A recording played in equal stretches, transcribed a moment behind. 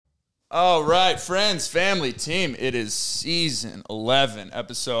All right, friends, family, team. It is season 11,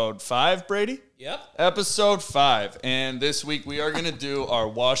 episode 5, Brady? Yep. Episode 5. And this week we are going to do our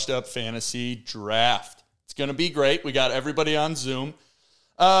washed up fantasy draft. It's going to be great. We got everybody on Zoom.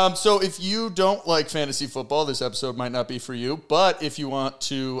 So if you don't like fantasy football, this episode might not be for you. But if you want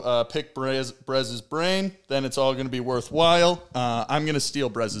to pick Brez's brain, then it's all going to be worthwhile. I'm going to steal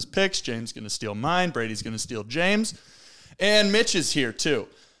Brez's picks. James is going to steal mine. Brady's going to steal James. And Mitch is here, too.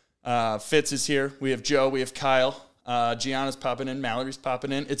 Fitz is here. We have Joe. We have Kyle. Gianna's popping in. Mallory's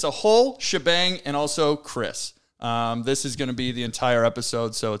popping in. It's a whole shebang, and also Chris. This is going to be the entire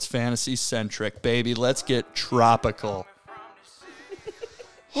episode, so it's fantasy-centric, baby. Let's get tropical.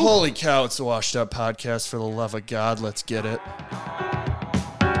 Holy cow, it's a Washed Up podcast. For the love of God, let's get it.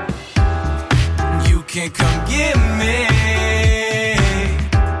 You can come get me.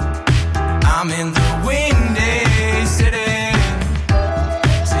 I'm in the windy city.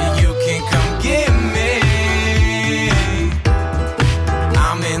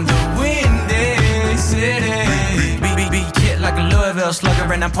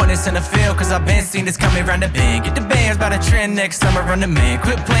 Slugger and I'm pointing center field, cause I've been seen this coming round the bend. Get the bands by the trend next summer, run the man.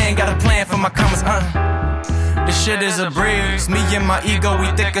 Quit playing, got a plan for my commas, This shit is a breeze. Me and my ego, we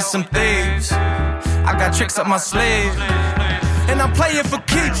thick as some thieves. I got tricks up my sleeve, and I'm playing for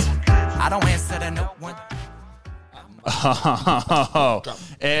keeps. I don't answer to no one.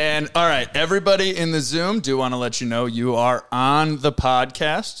 And all right, everybody in the Zoom, do want to let you know you are on the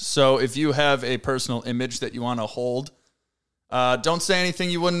podcast. So if you have a personal image that you want to hold, don't say anything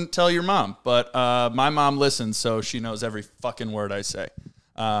you wouldn't tell your mom, but my mom listens, so she knows every fucking word I say.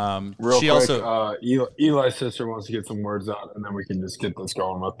 Eli's sister wants to get some words out, and then we can just get this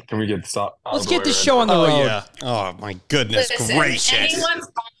going with. Can we get stop? Let's get this show on the road. Yeah. Oh my goodness gracious! Anyone's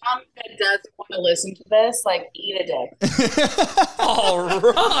mom that doesn't want to listen to this, like, eat a dick. All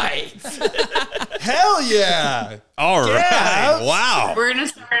right. Hell yeah! All right! Wow. We're gonna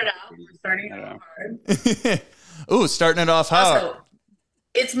start it out. We're starting it off hard. Ooh, starting it off hard. Also,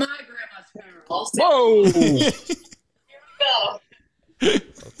 it's my grandma's funeral. So Whoa! here we go.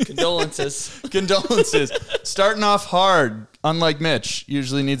 Condolences. Starting off hard, unlike Mitch,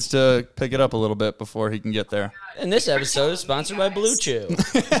 usually needs to pick it up a little bit before he can get there. And this episode is sponsored by Blue Chew.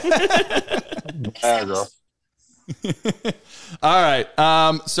 All right.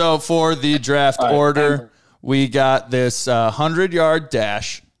 So for the draft order, we got this 100-yard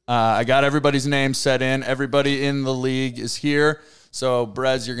dash. I got everybody's name set in. Everybody in the league is here. So,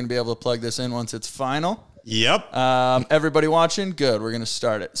 Brez, you're going to be able to plug this in once it's final. Yep. Everybody watching? Good. We're going to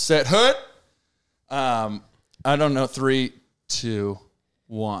start it. Set, hoot. I don't know. 3, 2,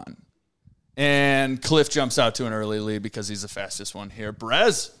 1. And Cliff jumps out to an early lead because he's the fastest one here.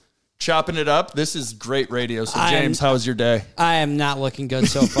 Brez, chopping it up. This is great radio. So, James, how was your day? I am not looking good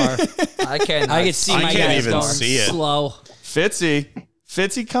so far. I can see my guys going slow.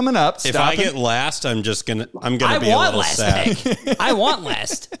 Fitzy coming up. If I get last, I'm gonna be a little sad. I want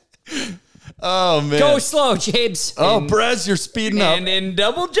last. Oh man, go slow, James. Brez, you're speeding up. And in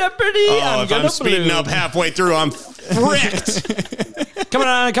double jeopardy, I'm speeding up halfway through, I'm fricked. coming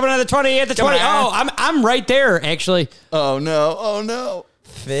on the 20 at the 20. Oh, I'm right there actually. Oh no.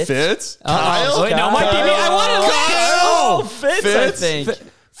 Fitz? Kyle? Wait, no, might be me. I want to Fitz, I think.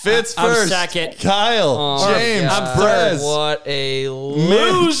 Fitz I'm first. second. Kyle. James. I'm Brez. What a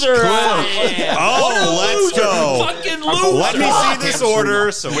loser I am. Let's go. Fucking loser. Let me see this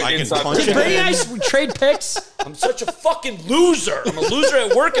order so I can punch it. Very nice. We trade picks. I'm such a fucking loser. I'm a loser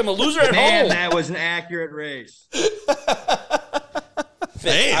at work. I'm a loser at home. That was an accurate race.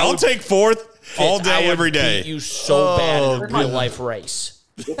 Hey, I'll take fourth all day, every day. Beat you so bad in a real life race.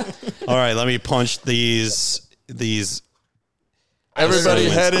 All right, let me punch these. Everybody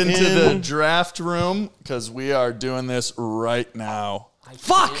head into the draft room because we are doing this right now.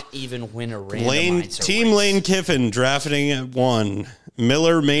 Fuck! Even win a randomizer Team Lane Kiffin drafting at 1.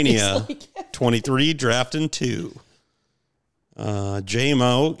 Miller Mania 23 drafting 2.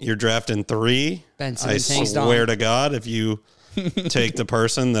 J-Mo, you're drafting 3. Ben I swear to God, if you take the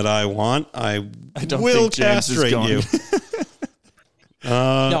person that I want, I will castrate you.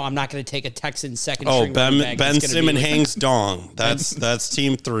 No, I'm not going to take a Texan second string. Ben Simmons hangs dong. That's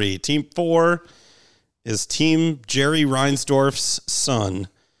team 3. Team 4 is team Jerry Reinsdorf's son.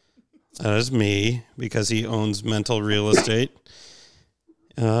 That is me because he owns mental real estate.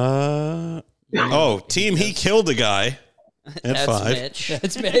 Team he killed a guy at 5. Mitch.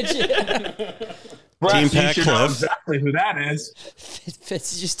 That's Mitch. Team Pat Cliff. Know exactly who that is.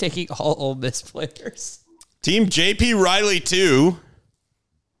 Fitz is just taking all Ole Miss players. Team JP Riley 2.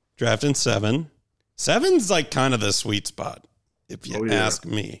 Drafting 7. 7's like kind of the sweet spot, if you ask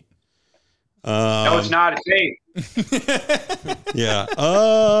me. No, it's not. It's 8. Yeah.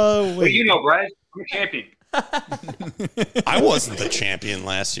 What do Wait. you know, Brad? I'm a champion. I wasn't the champion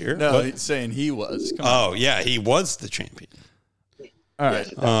last year. No, What? he's saying he was. Come on. Oh, yeah, he was the champion. All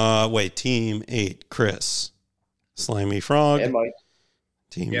right. Wait, team 8, Chris. Slimy Frog. And Mike.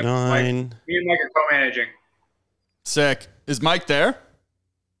 Team Yep, 9. Me and Mike are co-managing. Sick. Is Mike there?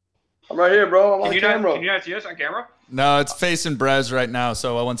 I'm right here, bro. I'm on Can you, camera. can you not see us on camera? No, it's facing Brez right now.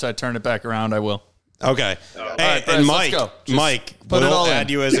 So once I turn it back around, I will. Okay. All Hey, right, Brez, and let's Mike, go. Just Mike, put it we'll all in.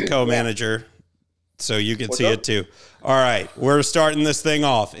 add you as a co-manager so you can see up? it too. All right, we're starting this thing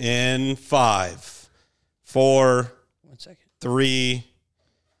off in 5, 4, 3,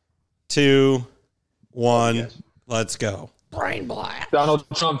 2, 1. Let's go. Brain black. Donald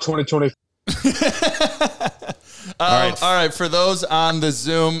Trump 2020. All right. For those on the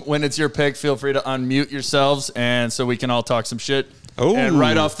Zoom, when it's your pick, feel free to unmute yourselves, and so we can all talk some shit. Oh. And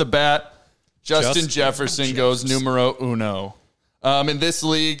right off the bat, Justin Justin Jefferson goes numero uno. In this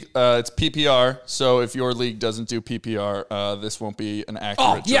league, it's PPR. So if your league doesn't do PPR, this won't be an accurate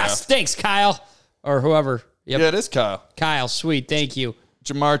Oh, draft. yes. Thanks, Kyle. Or whoever. Yep. Yeah, it is Kyle. Kyle, sweet. Thank you.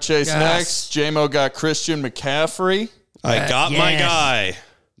 Jamar Chase Yes. next. J-Mo got Christian McCaffrey. I got my yes. guy.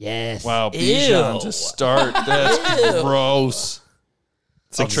 Yes. Wow, Bijan Ew. to start. That's gross.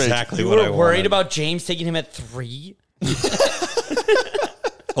 That's I'll trade exactly You what I were wanted. worried about James taking him at 3?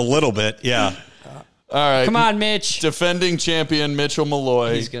 A little bit, yeah. All right. Come on, Mitch. Defending champion Mitchell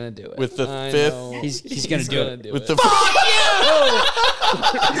Malloy. He's going to do it. With the I fifth. know. He's going to do it. With the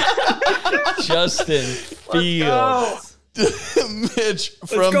Justin Fields. Mitch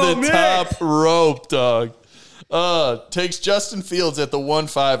from the top rope, dog. Takes Justin Fields at the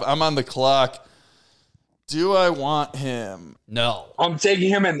 1-5. I'm on the clock. Do I want him? No. I'm taking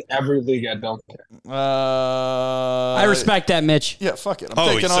him in every league. I don't care. I respect that, Mitch. Yeah, fuck it. I'm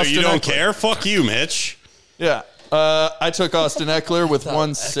Oh, taking so Austin you don't Eckler. care? Fuck you, Mitch. Yeah. I took Austin Eckler with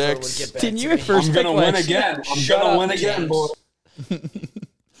 1-6. Didn't you at first I'm pick gonna win Wentz? again. I'm Shut gonna up, win again, James. boy.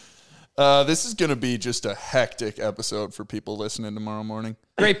 This is going to be just a hectic episode for people listening tomorrow morning.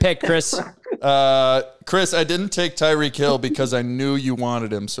 Great pick, Chris. Chris, I didn't take Tyreek Hill because I knew you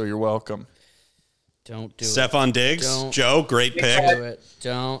wanted him, so you're welcome. Don't do Stephon Diggs. Don't. Joe, great it. pick. Do it.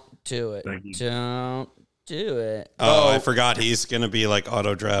 Don't do it. Thank you. Don't do it. Oh, I forgot he's going to be like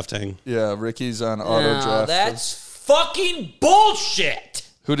auto drafting. Yeah, Ricky's on auto No, draft. that's fucking bullshit.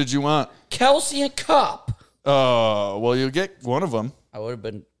 Who did you want? Kelsey and Cup. Oh, well, you'll get one of them. I would have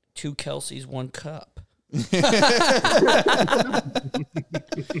been 2 Kelseys, 1 Cup.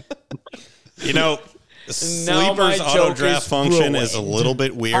 You know, Now my Sleeper's joke auto draft is function is a ruined. little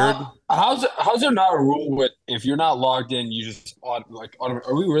bit weird. How's there not a rule with if you're not logged in, you just are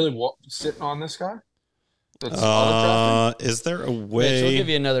we really sitting on this guy? That's auto drafting? Is there a Mitch, way? we'll give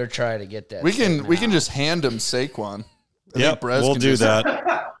you another try to get that. We can straightened out. just hand him Saquon. I Yep, think Brez we'll can do just-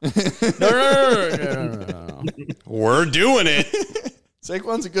 that. No. We're doing it.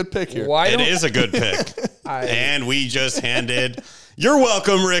 Saquon's a good pick here. Why It don't is a good pick. I And we just handed. You're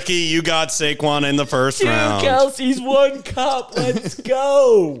welcome, Ricky. You got Saquon in the first 2 round. Kelseys, 1 Cup? Let's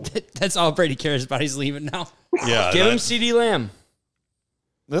go. That's all Brady cares about. He's leaving now. Yeah, Give him that- CD Lamb.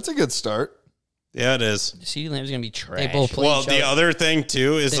 That's a good start. yeah, it is. CD Lamb's gonna be trash. They both play Well, each the other. other thing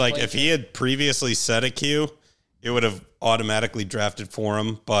too is They like play if each he had previously set a queue, it would have automatically drafted for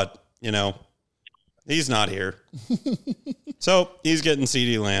him. But you know, he's not here, so he's getting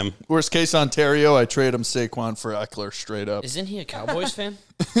CD Lamb. Worst case Ontario, I trade him Saquon for Eckler straight up. Isn't he a Cowboys fan?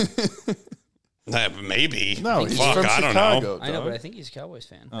 Maybe. No, he's Fuck, from I don't Chicago. know. I know, dog. but I think he's a Cowboys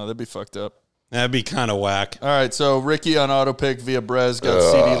fan. Oh, that'd be fucked up. That'd be kind of whack. All right, so Ricky on auto pick via Brez got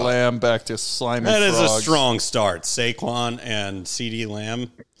CD Lamb back to Slimy That is a Frogs. strong start. Saquon and CD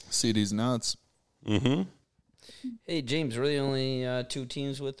Lamb. CD's nuts. Mm-hmm. Hey, James, we're the only 2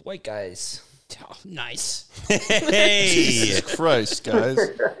 teams with white guys. Oh, nice. Hey. Jesus Christ, guys.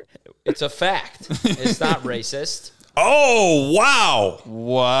 It's a fact. It's not racist. Oh wow.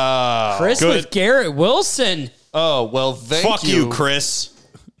 Wow. Chris Good. with Garrett Wilson. Oh, well, thank Fuck you, Chris.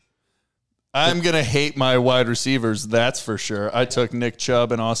 I'm going to hate my wide receivers, that's for sure. I took Nick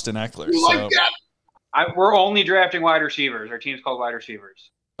Chubb and Austin Eckler. You So. like that? We're only drafting wide receivers. Our team's called wide receivers.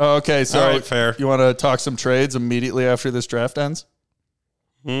 Oh, okay, so All right, fair. you want to talk some trades immediately after this draft ends?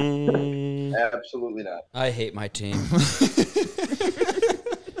 Absolutely not. I hate my team.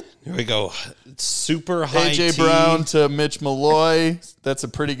 Here we go. Super high A.J. T. Brown to Mitch Malloy. That's a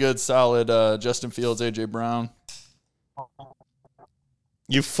pretty good, solid Justin Fields, A.J. Brown.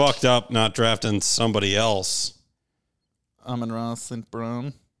 You fucked up not drafting somebody else. Amon-Ra St.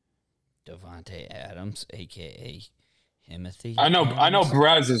 Brown. Devontae Adams, a.k.a. Timothy. I know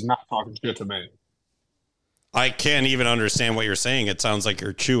Brez is not talking shit to me. I can't even understand what you're saying. It sounds like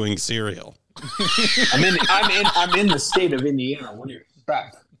you're chewing cereal. I'm in the state of Indiana. What do you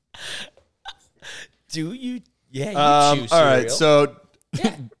expect? Do you? Yeah, you chew all right, cereal. so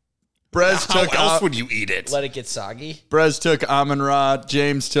Brez How took else would you eat it? Let it get soggy. Brez took Amon-Ra,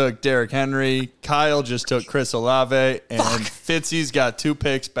 James took Derrick Henry, Kyle just took Chris Olave, and Fitzy's got 2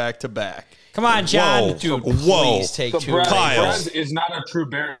 picks back to back. Come on, John. Whoa. Dude, Whoa. please take So 2. Kyle. Brez is not a true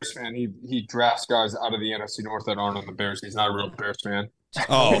Bears fan. He drafts guys out of the NFC North that aren't on the Bears. He's not a real Bears fan.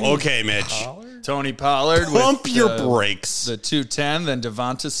 Oh, okay, Mitch. Tony Pollard Pump with your brakes. the 210, then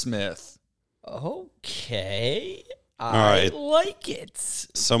Devonta Smith. Okay. All I right. like it.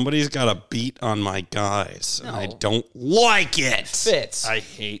 Somebody's got a beat on my guys, and I don't like it. Fitz. I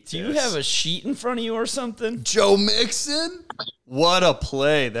hate Do you have a sheet in front of you or something? Joe Mixon? What a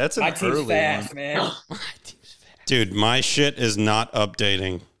play. That's an My team's early fast, one. man. Dude, my shit is not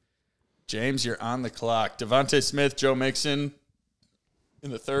updating. James, you're on the clock. Devonta Smith, Joe Mixon in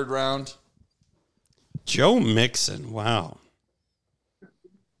the 3rd round. Joe Mixon, wow.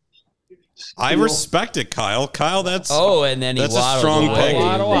 I respect it, Kyle. Kyle, that's And then he that's a waddled strong away. pick.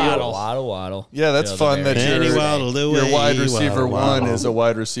 Waddle. Yeah, that's To the fun that Bears. And he your waddled away, wide receiver waddle, 1 is a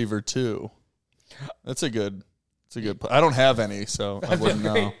wide receiver 2. That's a good. It's a good. I don't have any, so I wouldn't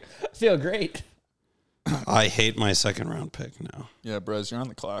know. I feel great. I hate my 2nd round pick now. Yeah, Brez, you're on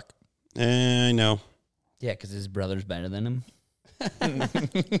the clock. I know. Yeah, because his brother's better than him.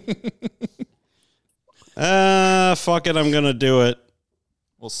 Fuck it, I'm gonna do it.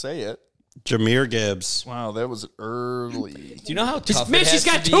 We'll say it. Jameer Gibbs. Wow, that was early. Do you know how tough Mitch, it has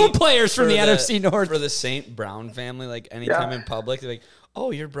he's got to 2 be players from for the NFC North. For the St. Brown family, like anytime in public, they're like, oh,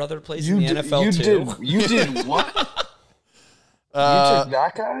 your brother plays You in the did, NFL you too. Did, you did what? You took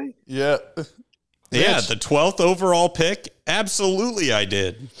that guy? Yeah. Yeah, the 12th overall pick. Absolutely, I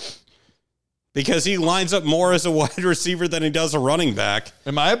did. Because he lines up more as a wide receiver than he does a running back.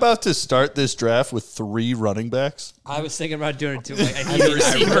 Am I about to start this draft with 3 running backs? I was thinking about doing it too. Like, I I need a mean, I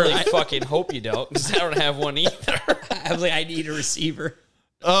receiver. really fucking hope you don't, because I don't have one either. I was like, I need a receiver.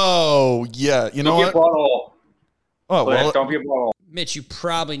 Oh, yeah. You know Don't get what? butthole. Oh, well. Don't be a butthole. Mitch, you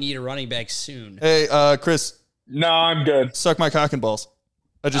probably need a running back soon. Hey, Chris, No, I'm good. suck my cock and balls.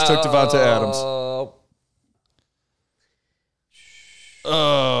 I just took Devonta Adams.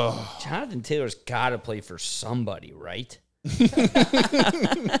 Oh. Jonathan Taylor's got to play for somebody, right? Did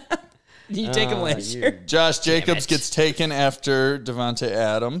you take him last year? Josh Jacobs it. gets taken after Devonta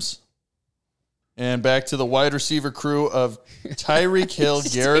Adams. And back to the wide receiver crew of Tyreek Hill,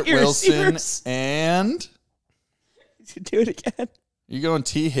 Just Garrett take your Wilson, receivers. and Do it again. you going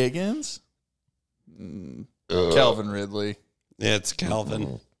T. Higgins? Calvin Ridley. It's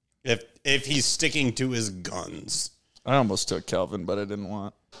Calvin. If he's sticking to his guns. I almost took Calvin, but I didn't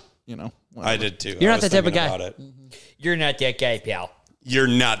want, whatever. I did too. You're I not was that type of thinking guy. about it. You're not that guy, pal. You're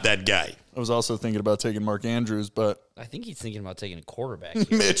not that guy. I was also thinking about taking Mark Andrews, but I think he's thinking about taking a quarterback.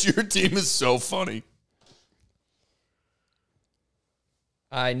 Here. Mitch, your team is so funny.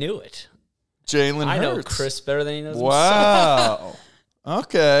 I knew it. Jalen Hurts. I know Chris better than he knows himself. Wow.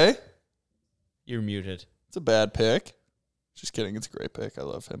 Okay. You're muted. It's a bad pick. Just kidding. It's a great pick. I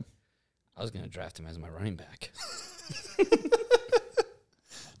love him. I was going to draft him as my running back.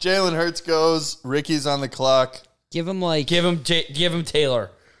 Jalen Hurts goes. Ricky's on the clock. Give him like. Give him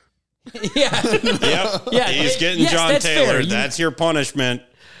Taylor. Yeah. Yep. Yeah, He's getting yes, John that's Taylor. fair. You- That's your punishment.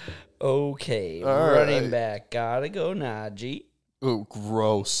 Okay, All running right. back. Gotta go Najee. Ooh,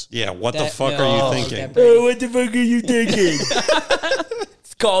 gross. Yeah, what the That- fuck no, are you okay, thinking? Brady. What the fuck are you thinking?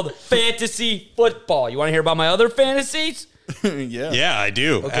 It's called fantasy football. You want to hear about my other fantasies? Yeah. Yeah, I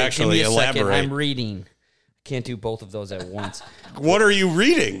do. Okay, Actually, give me a second. elaborate. I'm reading. Can't do both of those at once. What are you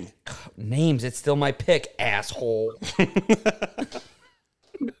reading? Names. It's still my pick, asshole.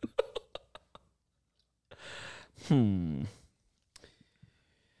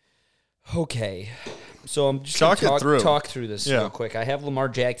 Okay. So I'm just Talk gonna it through. talk through this Yeah. real quick. I have Lamar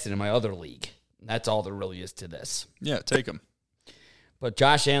Jackson in my other league. That's all there really is to this. Yeah, take him. But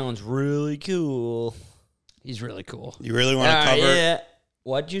Josh Allen's really cool. He's really cool. You really want to cover? Yeah.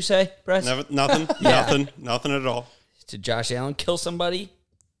 What'd you say, Press? Nothing. Nothing at all. Did Josh Allen kill somebody?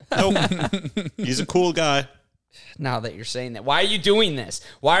 Nope. He's a cool guy. Now that you're saying that, why are you doing this?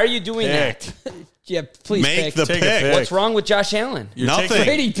 Why are you doing that? Yeah, please Make pick. the Take a pick. pick. What's wrong with Josh Allen? Nothing.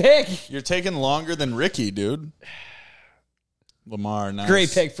 Brady pick. You're taking longer than Ricky, dude. Lamar, nice.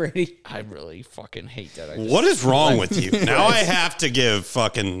 Great pick, Brady. I really fucking hate that. What is wrong with you? Now I have to give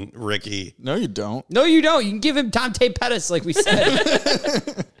fucking Ricky. No, you don't. No, you don't. You can give him Dante Pettis, like we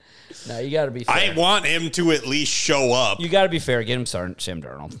said. No, you got to be fair. I want him to at least show up. You got to be fair. Get him Sam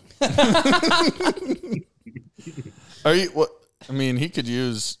Darnold. Are you what? I mean, he could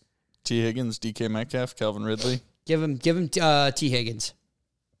use T. Higgins, DK Metcalf, Calvin Ridley. Give him T. Higgins.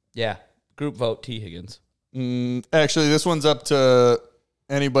 Yeah. Group vote T. Higgins. Actually, this one's up to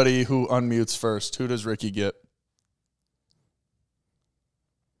anybody who unmutes first. Who does Ricky get?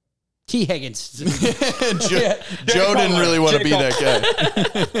 T. Higgins. Joe didn't really want to be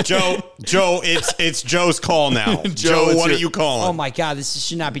that guy. Joe, it's Joe's call now. Joe, what are you calling? Oh my God, this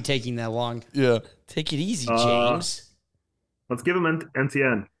should not be taking that long. Yeah. Take it easy, James. Let's give him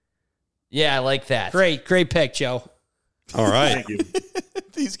NTN. Yeah, I like that. Great pick, Joe. All right. Thank you.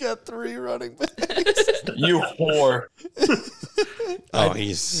 He's got 3 running backs. You whore. Oh,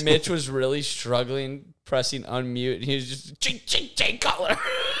 Mitch was really struggling pressing unmute. And he was just Jay Cutler.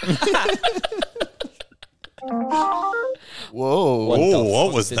 Whoa.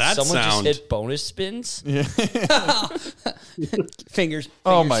 What was Did that someone sound? just hit bonus spins? Yeah. Fingers.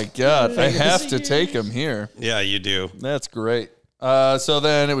 Oh my God. I have to take him here. Yeah, you do. That's great. So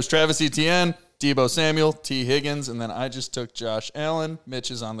then it was Travis Etienne, Deebo Samuel, T. Higgins, and then I just took Josh Allen.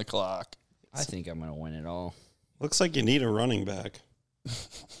 Mitch is on the clock. I think I'm going to win it all. Looks like you need a running back.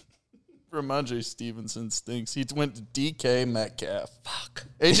 Ramondre Stevenson stinks. He went to DK Metcalf. Fuck.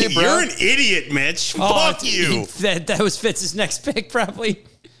 AJ Brown. You're an idiot, Mitch. Fuck you. That was Fitz's next pick, probably.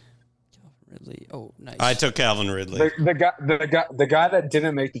 Ridley. Oh, nice. I took Calvin Ridley. The guy that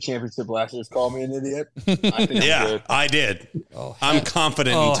didn't make the championship last year called me an idiot. I think I'm Yeah, good. I did. Oh, I'm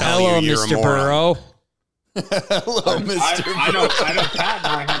confident in hello, telling you you're a Mr. moron. Burrow. Hello, Mr. I know Pat and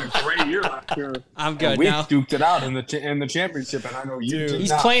I had a great year last year. I'm good And we now. duked it out in the championship, and I know you did He's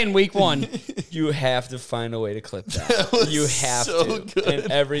not. playing week 1. You have to find a way to clip that. That was You have so to. good. And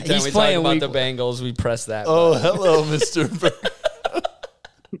every time He's we talk playing about week the one. Bengals, we press that. Oh, button. hello, Mr.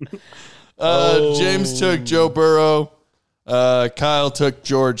 Burrow. James took Joe Burrow. Kyle took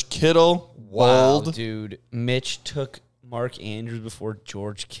George Kittle. Wow, Bold. dude. Mitch took Mark Andrews before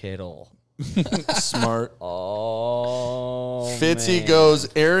George Kittle. Smart. Oh, Fitzy man. goes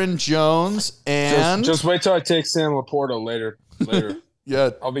Aaron Jones and Just wait till I take Sam Laporta later. yeah,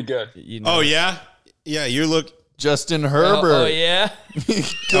 I'll be good. You know. Oh, yeah? Yeah, you look... Justin Herbert. Oh, yeah?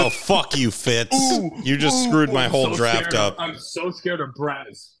 Oh, fuck you, Fitz. You just screwed my whole draft up. I'm so scared of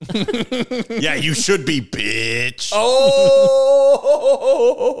Brez. Yeah, you should be, bitch.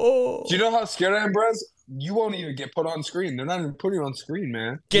 Oh! Do you know how scared I am, Brez? You won't even get put on screen. They're not even putting you on screen,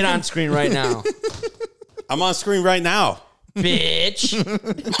 man. Get on screen right now. I'm on screen right now. Bitch.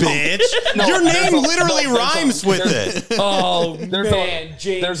 Bitch. Your name literally rhymes with it. Oh, There's man.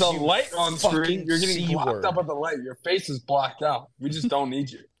 James, There's a you light on screen. fucking You're getting blocked C-word. up with the light. Your face is blocked out. We just don't need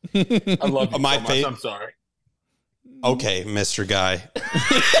you. I love you My so much. face- I'm sorry. Okay, Mr. Guy.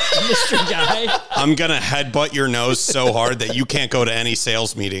 Mr. Guy. I'm going to headbutt your nose so hard that you can't go to any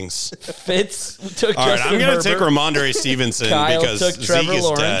sales meetings. Fitz took All right, Justin I'm going to take Herbert. Ramondre Stevenson Kyle because took Zeke Trevor is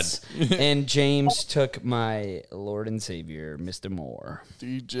dead. Lawrence. And James took my Lord and Savior, Mr. Moore.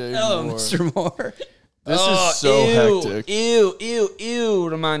 DJ Oh, Moore. Mr. Moore. This is so hectic. Ew,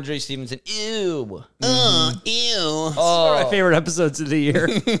 Ramondre Stevenson. Ew. Ew. One of Oh, my favorite episodes of the year.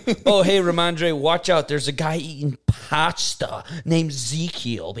 oh, hey, Ramondre, watch out. There's a guy eating pasta named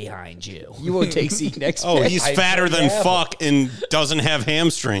Ezekiel behind you. You won't take Zeke next Oh, pick. he's I fatter than have fuck and doesn't have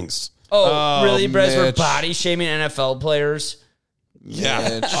hamstrings. Oh, really, Brez? We're Mitch. body shaming NFL players? Yeah.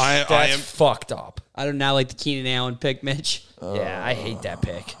 Mitch. I That's am. fucked up. I do not like the Keenan Allen pick, Mitch. Yeah, I hate that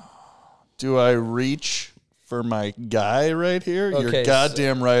pick. Do I reach for my guy right here? Okay, You're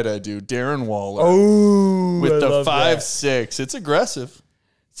goddamn right I do. Darren Waller. Oh, with the 5'6". It's aggressive.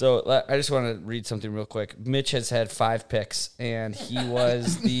 So I just want to read something real quick. Mitch has had 5 picks, and he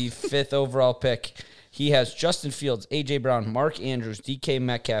was the 5th overall pick. He has Justin Fields, A.J. Brown, Mark Andrews, DK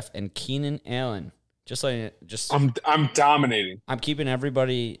Metcalf, and Keenan Allen. Just letting it, I'm dominating. I'm keeping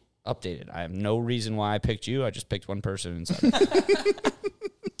everybody updated. I have no reason why I picked you. I just picked one person and said,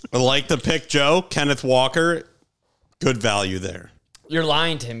 I like the pick, Joe. Kenneth Walker. Good value there. you're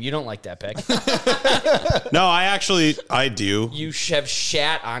lying to him. You don't like that pick. No, I do. You have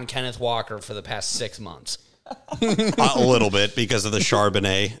shat on Kenneth Walker for the past 6 months. A little bit because of the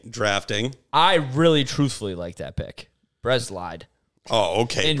Charbonnet drafting. I really truthfully like that pick. Brez lied Oh,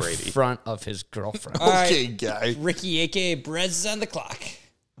 okay, in Brady. front of his girlfriend. Okay, guy. Ricky, a.k.a. Brez, is on the clock.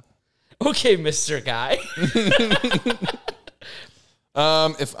 Okay, Mr. Guy.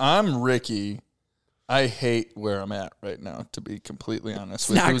 If I'm Ricky, I hate where I'm at right now, to be completely honest.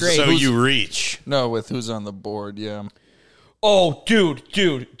 With not great. So you reach. No, with who's on the board, yeah. Oh, dude.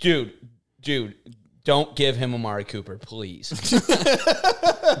 Don't give him Amari Cooper, please.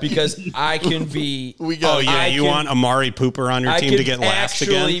 Because I can be... You want Amari Pooper on your team to get last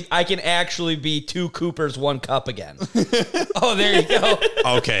again? I can actually be 2 Coopers, 1 Cup again. Oh, there you go.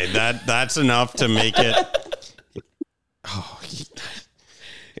 Okay, that's enough to make it... Oh,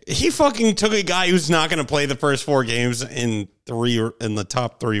 he fucking took a guy who's not going to play the first 4 games in the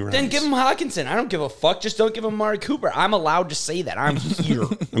top 3 rounds. Then give him Hawkinson. I don't give a fuck. Just don't give him Amari Cooper. I'm allowed to say that. I'm here.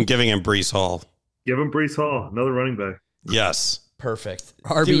 I'm giving him Breece Hall. Give him Breece Hall, another running back. Yes. Perfect.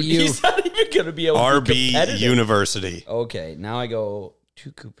 RBU. Dude, he's not even going to be able to be RB competitive. University. Okay, now I go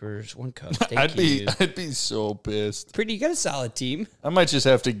 2 Coopers, 1 Cup. Thank you. I'd be so pissed. Pretty, you got a solid team. I might just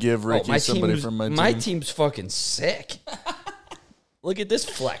have to give Ricky somebody from my team. My team's fucking sick. Look at this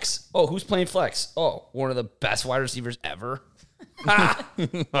flex. Oh, who's playing flex? Oh, one of the best wide receivers ever.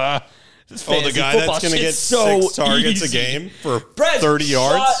 The guy that's going to get so 6 targets easy. a game for Brez, 30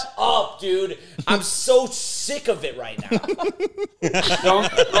 yards? Shut up, dude. I'm so sick of it right now.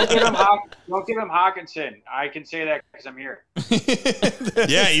 Don't give him Hawkinson. I can say that because I'm here.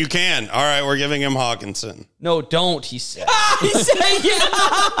 Yeah, you can. All right, we're giving him Hawkinson. No, don't, he said. He said, yeah.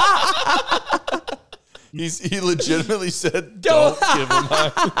 He legitimately said, don't give him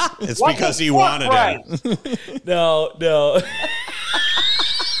Hawkinson. It's because he wanted him. No.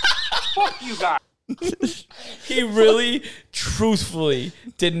 Fuck you guys. He really, truthfully,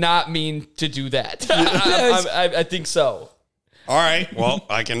 did not mean to do that. I think so. All right, well,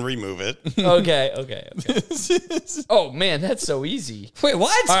 I can remove it. Okay. Oh, man, that's so easy. Wait,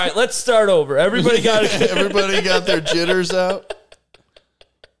 what? All right, let's start over. Everybody got their jitters out.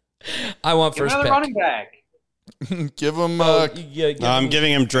 I want Give first another pick. running back. Give him. I'm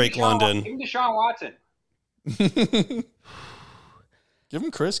giving him Drake London. Give him Deshaun Watson. Give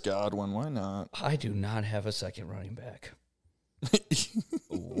him Chris Godwin. Why not? I do not have a second running back.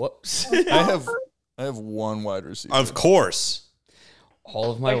 Whoops. I have 1 wide receiver. Of course.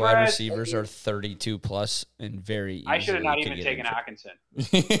 All of my wide receivers are 32 plus and very easy. I should have not even taken Hawkinson.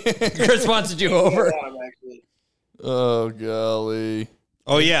 Chris wants to do over. Oh, golly.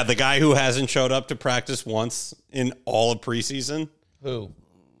 Oh, yeah, the guy who hasn't showed up to practice once in all of preseason. Who?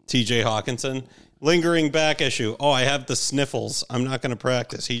 TJ Hawkinson. Lingering back issue. Oh, I have the sniffles. I'm not going to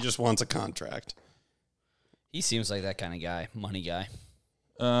practice. He just wants a contract. He seems like that kind of guy. Money guy.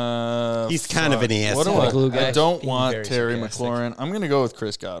 He's kind of an ass. What do I don't Being want very Terry sarcastic. McLaurin. I'm going to go with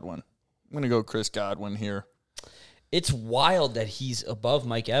Chris Godwin. I'm going to go Chris Godwin here. It's wild that he's above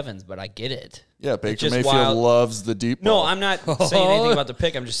Mike Evans, but I get it. Yeah, Baker just Mayfield wild. loves the deep No, ball. I'm not saying anything about the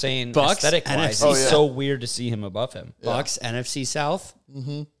pick. I'm just saying Bucks, aesthetic-wise, NFC. it's so weird to see him above him. Bucks, NFC South.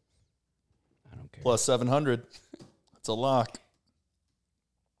 Mm-hmm. I don't care. Plus 700. That's a lock.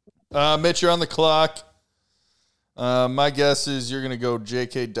 Mitch, you're on the clock. My guess is you're going to go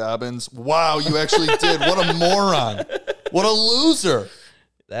J.K. Dobbins. Wow, you actually did. What a moron. What a loser.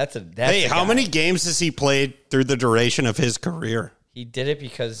 That's Hey, a how guy. many games has he played through the duration of his career? He did it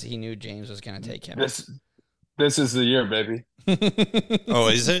because he knew James was going to take him. This is the year, baby. Oh,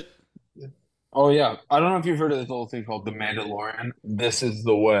 is it? Oh yeah, I don't know if you've heard of this little thing called The Mandalorian. This is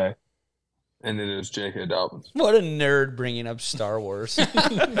the way, and it is J.K. Dobbins. What a nerd bringing up Star Wars.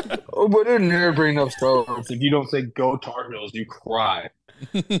 Oh, but it never bring up Star Wars. If you don't say "Go Tar Heels," you cry.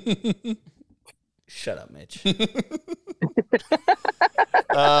 Shut up, Mitch.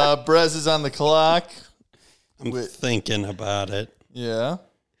 Brez is on the clock. I'm thinking about it. Yeah.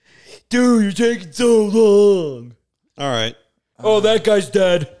 Dude, you're taking so long. All right. Oh, that guy's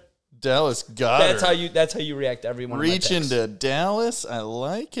dead. Dallas got her. That's how you react to every one of my Reach picks. into Dallas. I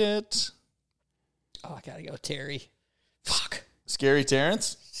like it. Oh, I gotta go Terry. Fuck. Scary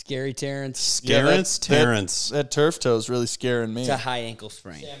Terrence. Scary Terrence. Terrence. That turf toe is really scaring me. It's a high ankle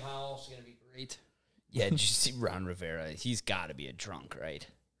sprain. Sam Howell's gonna be great. Yeah, did you see Ron Rivera? He's got to be a drunk, right?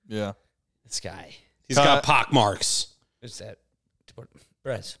 Yeah. This guy. He's got pock marks. What's that?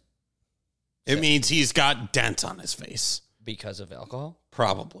 Brez. It means he's got dents on his face. Because of alcohol?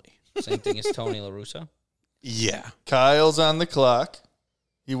 Probably. Same thing as Tony La Russa? Yeah. Kyle's on the clock.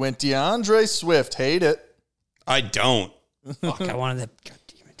 He went DeAndre Swift. Hate it. I don't. Fuck, I wanted that. God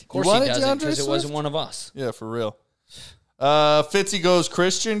damn it. Of course You he wanted doesn't, DeAndre because it Swift? wasn't one of us. Yeah, for real. Fitzy goes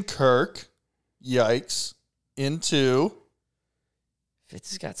Christian Kirk. Yikes. Into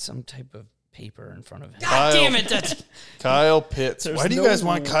Fitz has got some type of paper in front of him. God damn it. That's Kyle Pitts. There's Why do you no guys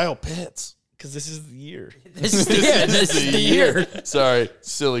want rule. Kyle Pitts? Because this is the year. this is the year. Sorry,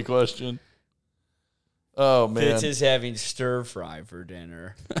 silly question. Oh, man. Fitz is having stir fry for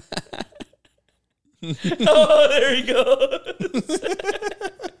dinner. Oh, there he goes.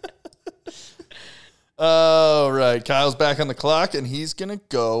 All right. Kyle's back on the clock, and he's going to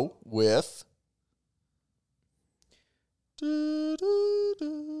go with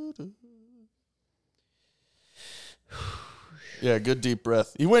Yeah, good deep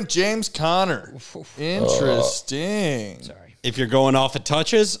breath. He went James Conner. Interesting. Sorry. If you're going off of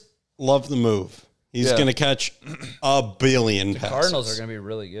touches, love the move. He's going to catch a billion passes. Cardinals are going to be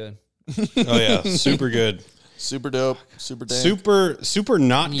really good. Oh, yeah. Super good. Super dope. Super dank. Super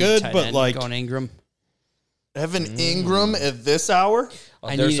not Need good, tight but end like going Ingram. Evan Ingram at this hour?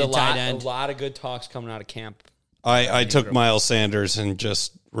 I There's need a a tight lot, end. a lot of good talks coming out of camp. I took Miles Sanders and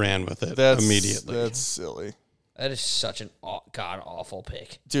just ran with it immediately. That's silly. That is such an god-awful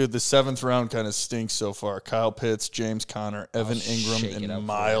pick. Dude, the 7th round kind of stinks so far. Kyle Pitts, James Conner, Evan shake it Ingram, up and for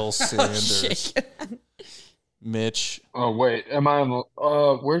Miles Sanders. Mitch. Oh wait, am I on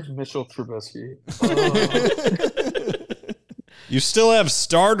the? Where's Mitchell Trubisky? You still have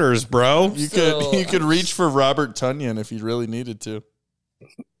starters, bro. You could reach for Robert Tonyan if you really needed to.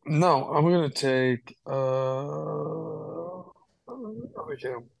 No, I'm gonna take. I'll take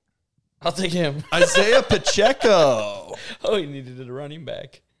him. I'll take him. Isaiah Pacheco. Oh, he needed a running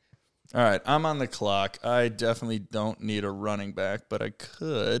back. All right, I'm on the clock. I definitely don't need a running back, but I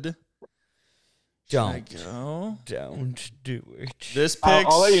could. Don't go. Don't do it. This pick.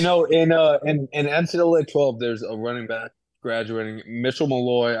 I'll let you know in NCAA 12, there's a running back graduating, Mitchell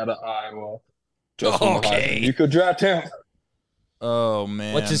Malloy out of Iowa. Okay. You could draft him. Oh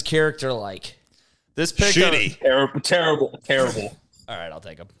man, What's his character like? This pick? Shitty. Terrible. All right, I'll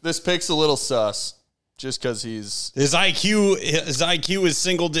take him. This pick's a little sus, just because he's His IQ is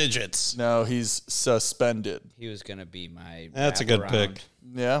single digits. no, he's suspended. He was gonna be my. That's a good pick.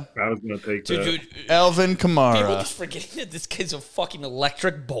 Yeah, I was going to take Dude, that. Alvin people Kamara. just forgetting that this kid's a fucking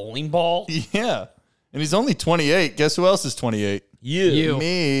electric bowling ball. Yeah, and he's only 28. Guess who else is 28? You.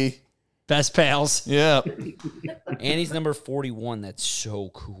 Me. Best pals. Yeah. And he's number 41. That's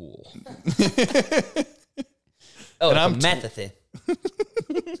so cool. Oh, And it's I'm a method.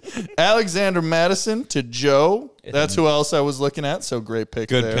 Alexander Madison to Joe. That's who else I was looking at. So great pick.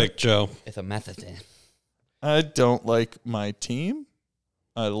 Good there. pick, Joe. It's a method. I don't like my team.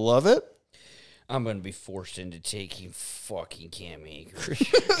 I love it. I'm going to be forced into taking fucking Cam Akers.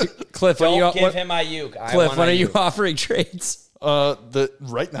 Cliff, what Don't are you, give him Ayuk. I Cliff, want what are you Ayuk. offering trades?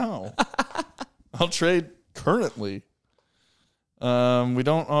 Right now. I'll trade currently. We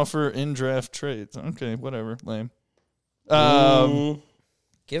don't offer in-draft trades. Okay, whatever. Lame.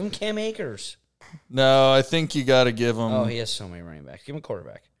 Give him Cam Akers. No, I think you got to give him. Oh, he has so many running backs. Give him a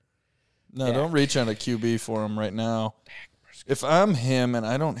quarterback. No, don't reach on a QB for him right now. If I'm him and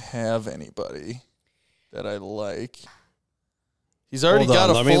I don't have anybody that I like, he's already got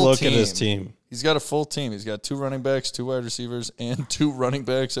a full team. Let me look at his team. He's got a full team. He's got 2 running backs, 2 wide receivers, and 2 running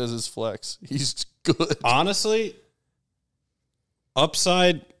backs as his flex. He's good. Honestly,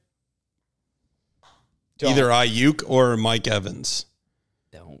 upside either Ayuk or Mike Evans.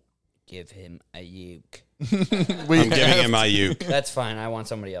 Don't give him Ayuk. I'm giving him Ayuk. That's fine. I want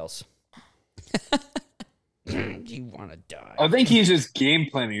somebody else. You want to die. I think he's just game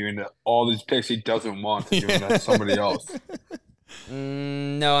planning you into all these picks he doesn't want to give them to somebody else.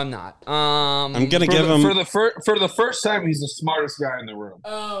 No, I'm not. I'm gonna give him for the first time. He's the smartest guy in the room.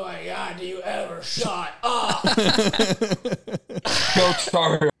 Oh my God! Do you ever shut up? Go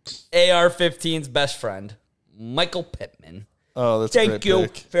Tar Heels. AR-15's best friend, Michael Pittman. Oh, that's a Thank great you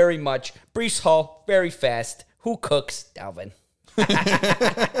pick. very much. Brees Hall, very fast. Who cooks? Dalvin.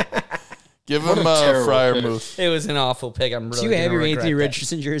 Give What him a a terrible Fryer pick. Move. It was an awful pick. I'm really Do you have gonna your regret Anthony that.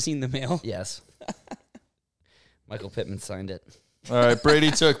 Richardson jersey in the mail? Yes. Michael Pittman signed it. All right,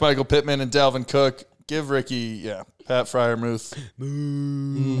 Brady took Michael Pittman and Dalvin Cook. Give Ricky, Pat Fryermuth.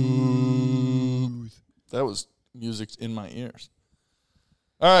 That was music in my ears.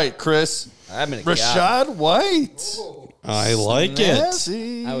 All right, Chris. I'm gonna Rashad White. I like it.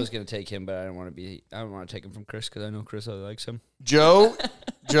 Snazzy. I was gonna take him, but I don't want to take him from Chris because I know Chris really likes him. Joe,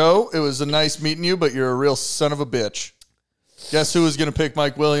 it was a nice meeting you, but you're a real son of a bitch. Guess who was going to pick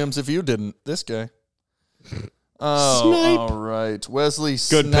Mike Williams if you didn't? This guy. Oh, Snipe. all right. Wesley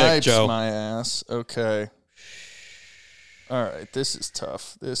Good pick, Snipes Joe. my ass. Okay. All right, this is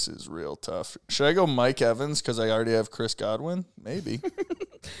tough. This is real tough. Should I go Mike Evans because I already have Chris Godwin? Maybe.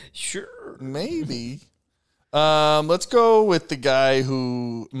 Sure. Maybe. Let's go with the guy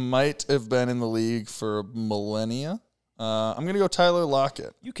who might have been in the league for millennia. I'm going to go Tyler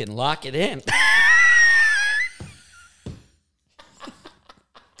Lockett. You can lock it in.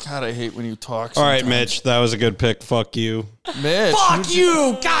 God, I hate when you talk. All right, sometimes. Mitch, that was a good pick. Fuck you. Mitch. Fuck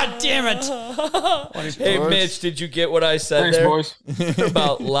you! God damn it! Hey, Mitch, did you get what I said Thanks, there boys.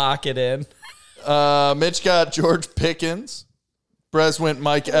 about lock it in? Mitch got George Pickens. Brez went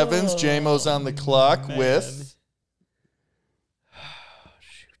Mike Evans. J-Mo's on the clock with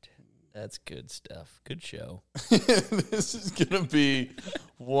That's good stuff. Good show. This is going to be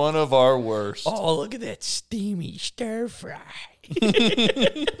one of our worst. Oh, look at that steamy stir fry.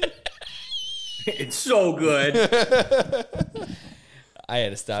 It's so good. I had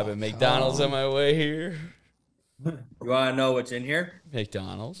to stop at McDonald's on my way here. You want to know what's in here?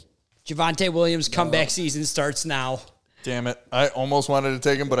 McDonald's. Javonte Williams' comeback season starts now. Damn it. I almost wanted to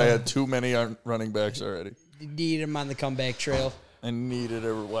take him, but I had too many running backs already. You need him on the comeback trail. I needed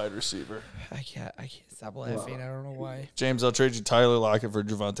a wide receiver. I can't stop laughing. I don't know why. James, I'll trade you Tyler Lockett for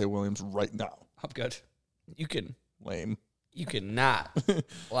Javonte Williams right now. I'm good. You can Lame. not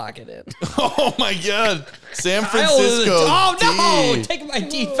lock it in. Oh, my God. San Francisco. Oh, no. D. Take my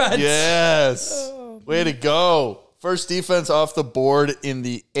defense. Yes. Way to go. First defense off the board in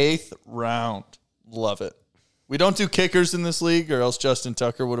the 8th round. Love it. We don't do kickers in this league, or else Justin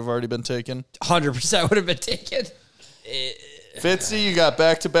Tucker would have already been taken. 100% would have been taken. Fitzy, you got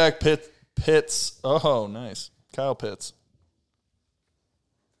back-to-back Pitts. Oh, nice. Kyle Pitts.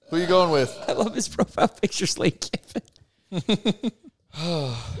 Who you going with? I love his profile pictures, Lane Kiffin.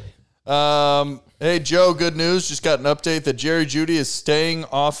 Hey, Joe, good news. Just got an update that Jerry Jeudy is staying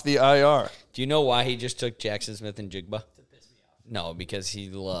off the IR. Do you know why he just took Jackson Smith and Jigba? No, because he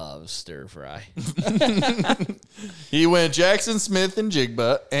loves stir fry. He went Jackson Smith and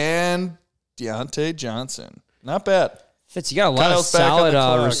Jigba and Deontay Johnson. Not bad. Fitz, you got a lot Kyle's of back on the solid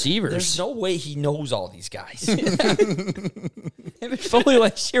clock. receivers. There's no way he knows all these guys. Him and Foley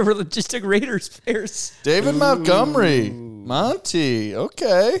last year were just took Raiders players. David Montgomery. Monty.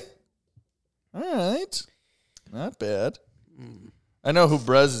 Okay. All right. Not bad. I know who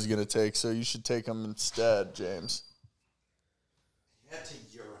Brez is going to take, so you should take him instead, James.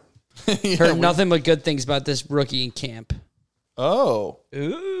 Heard nothing but good things about this rookie in camp. Oh.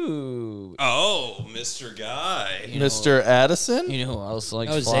 Ooh. Oh, Mr. Guy. Mr. Addison? You know who else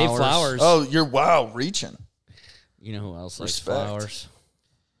likes Oh, flowers? Zay Flowers. Oh, you're reaching. You know who else likes Respect. flowers?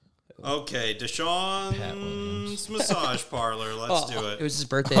 Okay, Deshaun's massage parlor. Let's do It it. was his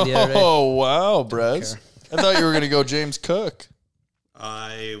birthday the other day. Oh, wow, Brez. I thought you were going to go James Cook.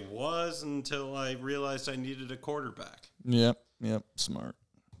 I was until I realized I needed a quarterback. Yep, smart.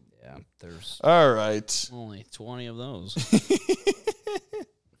 Yeah, there's All right. only 20 of those.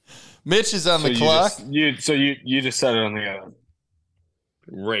 Mitch is on the you clock. You just said it on the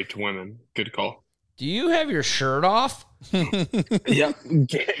raped women. Good call. Do you have your shirt off? Yep.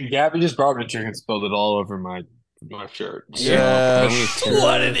 Gabby just brought me a drink and spilled it all over my shirt. Yeah.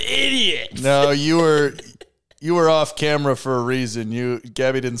 What an idiot. No, you were off camera for a reason.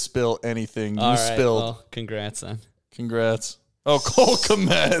 Gabby didn't spill anything. You All right, spilled. well, congrats then. Congrats. Oh, Cole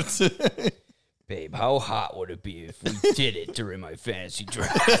Kmet. Babe, how hot would it be if we did it during my fantasy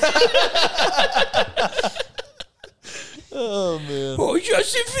draft? Oh, man. Oh,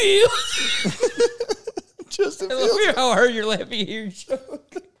 Justin Fields. Justin I Fields. love how hard you're laughing at your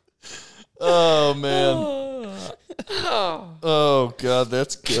joke. Oh, man. Oh, God,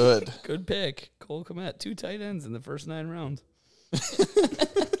 that's good. Good pick. Cole Kmet, 2 tight ends in the first 9 rounds.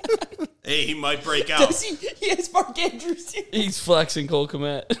 Hey, he might break out. Does he has Mark Andrews here. He's flexing Cole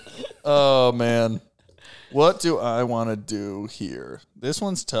Kmet. Oh, man. What do I want to do here? This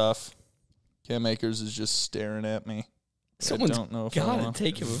one's tough. Cam Akers is just staring at me. Someone's I don't know if I gotta want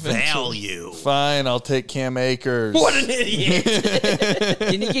take him eventually. Value. Fine, I'll take Cam Akers. What an idiot.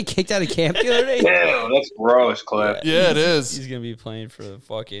 Didn't he get kicked out of camp the other day? Ew, that's gross, Cliff. Yeah, it is. He's going to be playing for the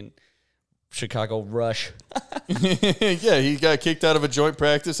fucking Chicago Rush. Yeah, he got kicked out of a joint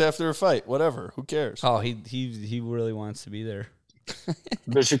practice after a fight. Whatever. Who cares? Oh, he really wants to be there.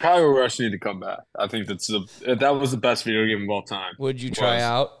 The Chicago Rush need to come back. I think that was the best video game of all time. Would you try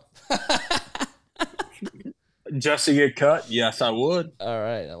out? Just to get cut? Yes, I would. All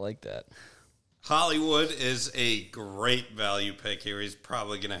right, I like that. Hollywood is a great value pick here. He's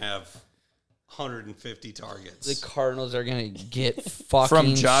probably going to have 150 targets. The Cardinals are going to get fucking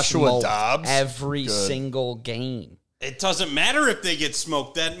From Joshua smoked Dobbs? every Good. single game. It doesn't matter if they get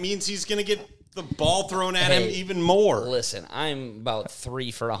smoked. That means he's going to get the ball thrown at him Hey, even more. Listen, I'm about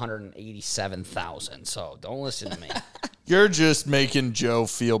 3 for 187,000, so don't listen to me. You're just making Joe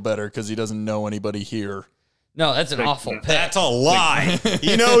feel better because he doesn't know anybody here. No, that's an awful pick. That's a lie.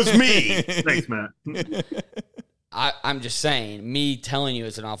 He knows me. Thanks, Matt. I'm just saying, me telling you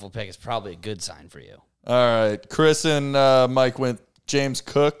it's an awful pick is probably a good sign for you. All right. Chris and Mike went James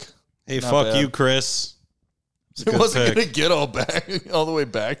Cook. Hey, Not fuck bad. you, Chris. It's a It good wasn't pick. going to get all the way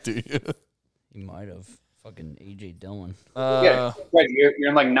back to you. You might have. Fucking A.J. Dillon. Yeah, right. You're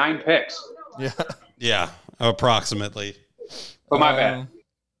in like 9 picks. Yeah. Yeah, approximately. But my bad.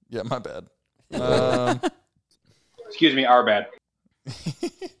 Yeah, my bad. Excuse me, our bad.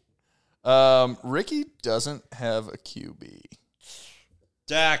 Ricky doesn't have a QB.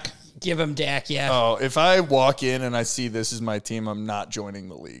 Dak. Give him Dak, yeah. Oh, if I walk in and I see this is my team, I'm not joining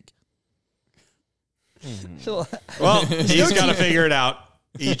the league. Well, he's got to figure it out.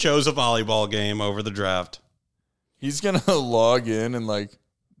 He chose a volleyball game over the draft. He's going to log in like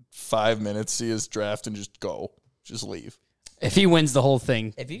 5 minutes, see his draft, and just go. Just leave. If he wins the whole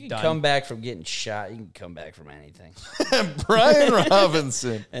thing. If you can done. come back from getting shot, you can come back from anything. Brian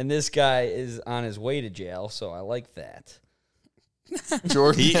Robinson. And this guy is on his way to jail, so I like that.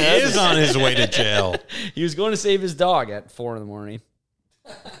 Jordan He is on his way to jail. He was going to save his dog at 4 a.m.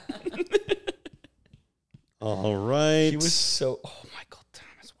 All right. He was so... Oh, Michael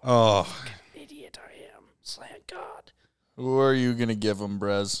Thomas. What Oh. a fucking idiot I am. Slant God. Who are you going to give him,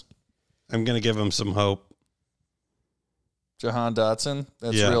 Brez? I'm going to give him some hope. Jahan Dotson?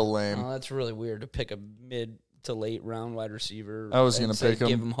 That's Yeah. real lame. Oh, that's really weird to pick a mid to late round wide receiver. I was going and to pick him.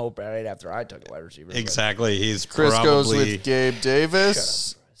 give him hope right after I took a wide receiver. Exactly. He's Chris probably... goes with Gabe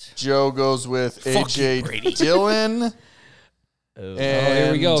Davis. Joe goes with A.J. Dillon. Oh,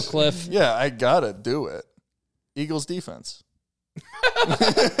 here we go, Cliff. Yeah, I got to do it. Eagles defense.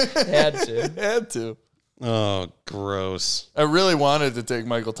 Had to. Had to. Oh, gross. I really wanted to take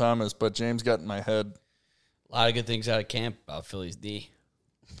Michael Thomas, but James got in my head. A lot of good things out of camp about Philly's D.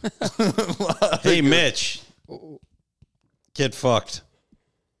 Hey, Mitch. Get fucked.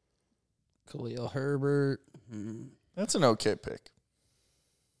 Khalil Herbert. That's an okay pick.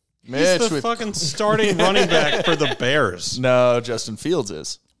 He's Mitch the with fucking starting running back for the Bears. No, Justin Fields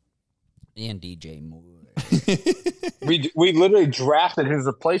is. And DJ Moore. We literally drafted his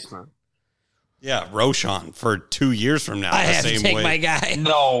replacement. Yeah, Roshan for 2 years from now. I the have to same take way. my guy.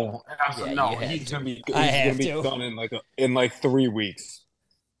 No, Yeah, no, you had he's to. gonna be. I He's have gonna be to. done in like 3 weeks.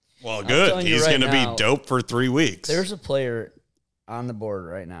 Well, I'm good. telling you He's right going to now, be dope for 3 weeks. There's a player on the board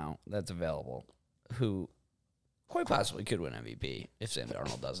right now that's available who quite possibly could win MVP if Sam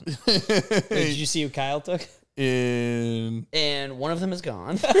Darnold doesn't. Wait, did you see who Kyle took? In And one of them is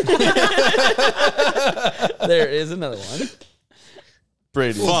gone. There is another one.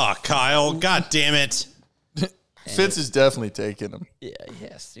 Brady. Fuck, Kyle. God damn it. Fitz is definitely taking him. Yeah, he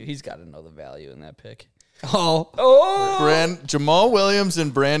has to. He's got to know the value in that pick. Oh. Jamal Williams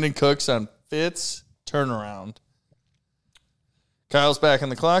and Brandon Cooks on Fitz turnaround. Kyle's back on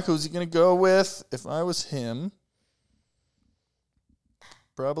the clock. Who's he going to go with? If I was him,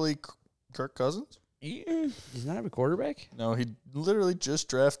 probably Kirk Cousins. He's not a quarterback? No, he literally just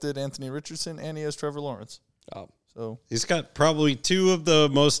drafted Anthony Richardson, and he has Trevor Lawrence. Oh. So He's got probably 2 of the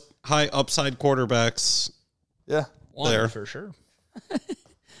most high upside quarterbacks yeah, One there. for sure.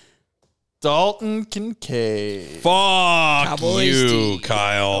 Dalton Kincaid. Fuck Cowboys you, D.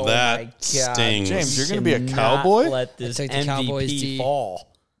 Kyle. Oh my that God. stings. James, you're gonna be a Cannot cowboy? Let this I took the MVP Cowboys D.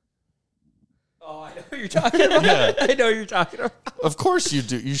 fall. Oh, I know what you're talking about. Yeah. I know what you're talking about. Of course you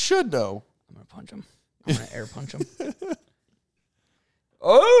do. You should know. I'm gonna punch him. I'm gonna air punch him.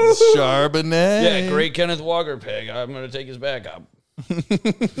 Oh, Charbonnet. Yeah, great Kenneth Walker pick. I'm gonna take his back up.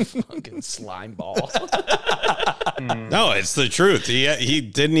 Fucking slime ball. No, it's the truth. He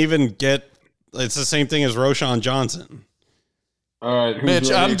didn't even get. It's the same thing as Roshan Johnson. All right, who's Mitch,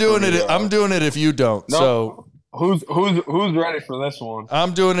 ready I'm doing for it. the, I'm doing it if you don't. No. So Who's ready for this one?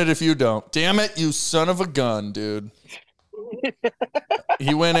 I'm doing it if you don't. Damn it, you son of a gun, dude.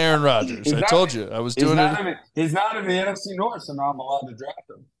 He went Aaron Rodgers. He's I not- told you. I was He's doing not, it. he's not in the NFC North, so now I'm allowed to draft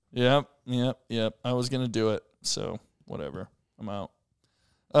him. Yep. I was gonna do it. So whatever. I'm out.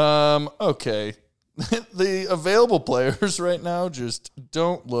 Okay. The available players right now just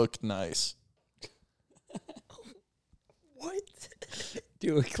don't look nice. What?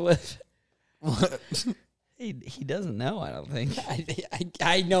 Do a Cliff. What? He doesn't know, I don't think.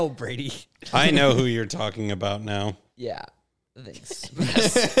 I know, Brady. I know who you're talking about now. Yeah. Thanks.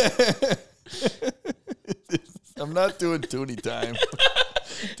 I'm not doing Toonie time.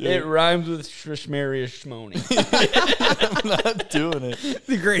 Dude, It rhymes with Shrishmarius Shmoni. I'm not doing it.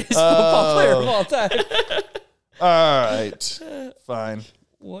 The greatest football player of all time. All right. Fine.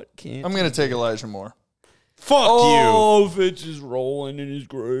 What can't I'm going to take Elijah Moore. Fuck Oh, Fitz is rolling in his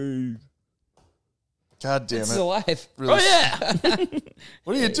grave. God damn It's it. alive. Really- Oh, yeah.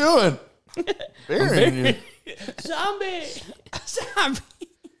 What are you doing? Burying you. Zombie. Zombie.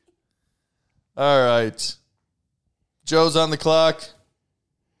 All right. Joe's on the clock.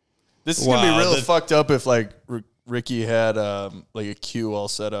 This is going to be Wow, real the- fucked up if, like, Ricky had, like, a queue all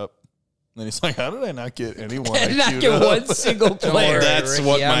set up. And then he's like, how did I not get anyone? I did not queued get up? one single player. worry, That's Ricky,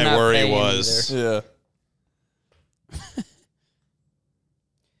 what I'm my not worry paying was. Yeah.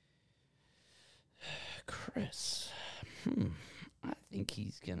 Chris. I think think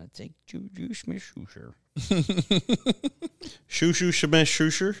he's going to take Juju Smith-Schuster. Shoo-shoo, shemesh,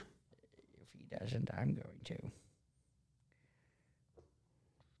 shoo-shoo. If he doesn't, I'm going to.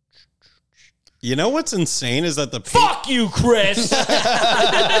 You know what's insane is that the Fuck you, Chris!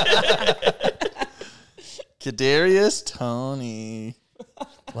 Kadarius Toney.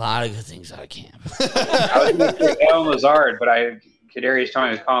 A lot of good things out of camp. I was going to say Alan Lazard, but Kadarius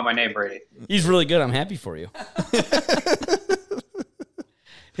Toney was calling my name, Brady. He's really good. I'm happy for you.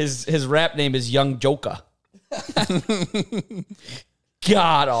 His rap name is Young Joker.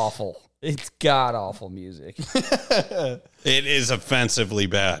 God awful. It's god awful music. It is offensively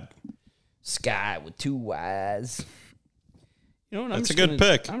bad. Sky with two eyes. You know what? That's a good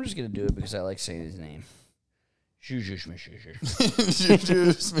pick. I'm just gonna do it because I like saying his name. Juju Smith-Schuster.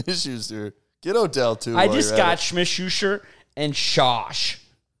 Juju Smith-Schuster. Get Odell too. I just got Smith-Schuster and Shosh.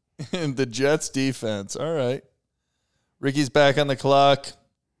 And the Jets defense. All right. Ricky's back on the clock.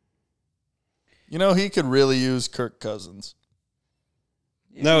 You know, he could really use Kirk Cousins.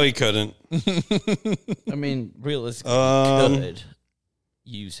 No, he couldn't. I mean, realistically, could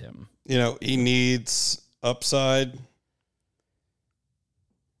use him. You know, he needs upside.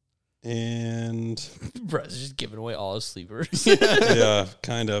 And Brett's just giving away all his sleepers. yeah,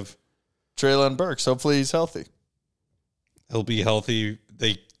 kind of. Treylon Burks. Hopefully he's healthy. He'll be healthy.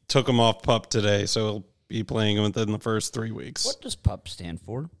 They took him off PUP today, so he'll be playing within the first 3 weeks. What does PUP stand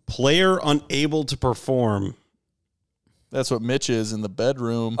for? Player unable to perform. That's what Mitch is in the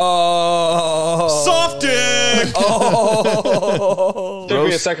bedroom. Oh. Soft dick! Oh. Took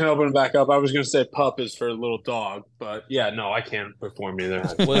me a second to open it back up. I was going to say pup is for a little dog, but yeah, no, I can't perform either.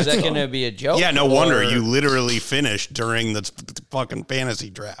 Was that going to be a joke? Yeah, no wonder you literally finished during the fucking fantasy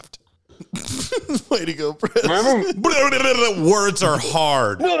draft. Way to go, Brett. Remember? Words are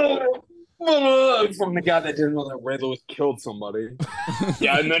hard. From the guy that didn't know that Ray Lewis killed somebody.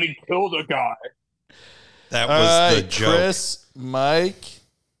 Yeah, and then he killed a guy. That All was the right, joke. Chris, Mike,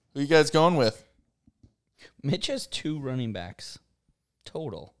 who you guys going with? Mitch has 2 running backs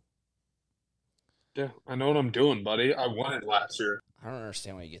total. Yeah, I know what I'm doing, buddy. I won it last year. I don't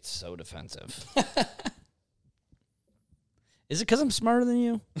understand why you get so defensive. Is it because I'm smarter than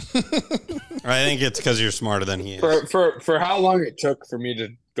you? I think it's because you're smarter than he is. For how long it took for me to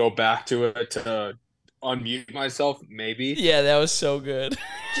go back to it to unmute myself, maybe. Yeah, that was so good.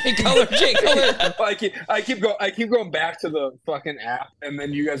 Jay Cutler. I keep going back to the fucking app, and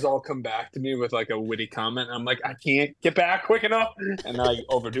then you guys all come back to me with like a witty comment. And I'm like, I can't get back quick enough, and then I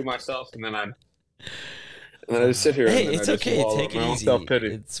overdo myself, and then I just sit here. Hey, and it's I just okay. wallow Take in my it own easy. self-pity.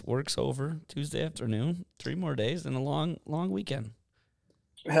 It's work's over Tuesday afternoon. 3 more days and a long weekend.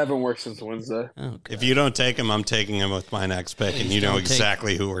 Haven't worked since Wednesday. Oh, God. If you don't take him, I'm taking him with my next pick, and you know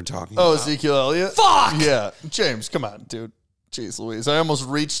exactly who we're talking Oh, about. Ezekiel Elliott? Fuck! Yeah. James, come on, dude. Jeez Louise. I almost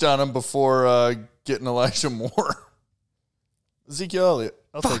reached on him before getting Elijah Moore. Ezekiel Elliott.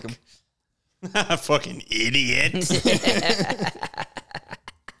 I'll take him. Fucking idiot.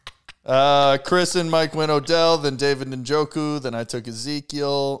 Chris and Mike went Odell, then David Njoku, then I took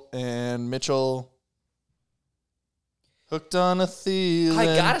Ezekiel, and Mitchell hooked on a Thielen. I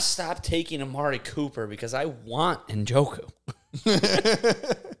gotta stop taking Amari Cooper because I want Njoku. I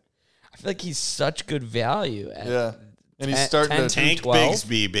feel like he's such good value. Yeah. And he's starting to Tank 12.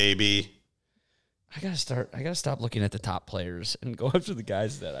 Bigsby, baby. I gotta stop looking at the top players and go after the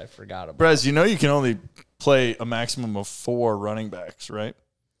guys that I forgot about. Brez, you know you can only play a maximum of 4 running backs, right?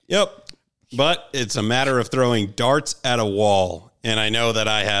 Yep. But it's a matter of throwing darts at a wall. And I know that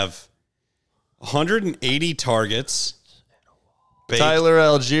I have 180 targets. Tyler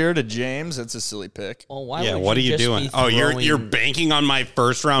Algier to James. That's a silly pick. Well, why Yeah, would what are you just doing? be Oh, you're throwing- banking on my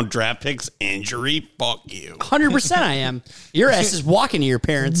first round draft picks injury? Fuck you. 100% I am. Your ass is walking to your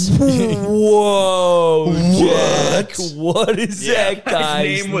parents. Whoa, Jack. What is that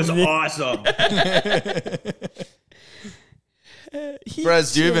guy's His name was awesome.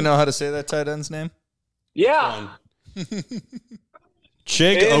 Brez, do you even know how to say that tight end's name? Yeah.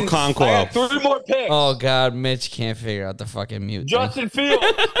 Chig And I Okonkwo. got 3 more picks. Oh, God, Mitch can't figure out the fucking mute thing. Justin Fields.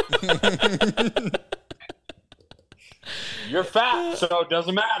 You're fat, so it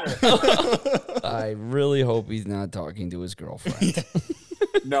doesn't matter. I really hope he's not talking to his girlfriend.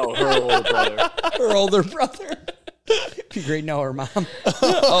 No, her older brother. Her older brother. Be great to know her mom.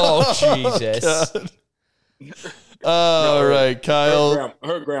 Oh, Jesus. All right, Kyle.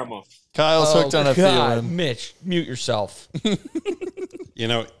 Her grandma. Kyle's hooked on a God, Thielen. Mitch, mute yourself. You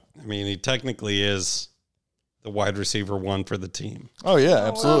know, I mean, he technically is the wide receiver 1 for the team. Oh, yeah,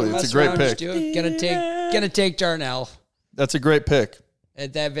 absolutely. It's a great pick. Gonna take Darnell. That's a great pick.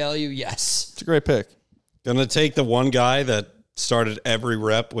 At that value, yes. It's a great pick. Gonna take the one guy that started every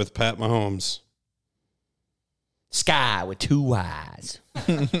rep with Pat Mahomes. Sky with 2 eyes.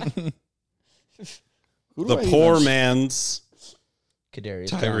 The poor man's Kadarius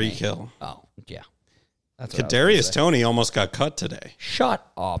Tyreek Toney. Hill. Oh, yeah. That's Kadarius Toney almost got cut today. Shut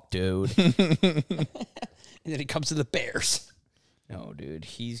up, dude. And then it comes to the Bears. No, dude.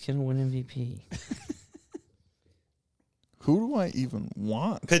 He's going to win MVP. Who do I even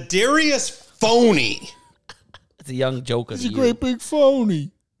want? Kadarius Phony. It's a young joke of He's a you. great big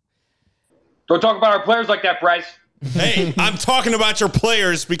phony. Don't talk about our players like that, Bryce. Hey, I'm talking about your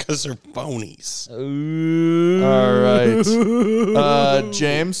players because they're phonies. All right.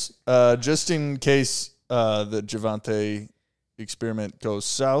 James, just in case the Javonte experiment goes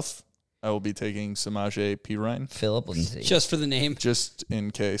south, I will be taking Samaje Perine. Philip Lindsay. Just for the name. Just in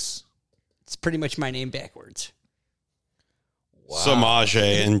case. It's pretty much my name backwards. Wow.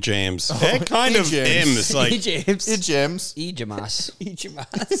 Samaje and James. That kind of him is like James. James. Ejamas.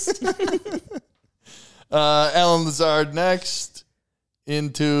 Ejamas. Alan Lazard next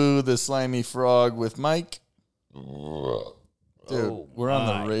into the slimy frog with Mike. Dude, we're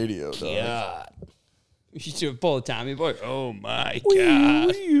on the radio, dog. God. You should do a pull of Tommy Boy. Oh my Woo,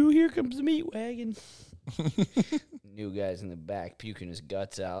 God. here comes the meat wagon. New guy's in the back puking his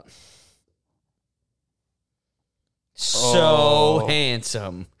guts out. So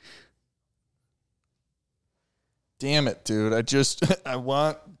handsome. Damn it, dude. I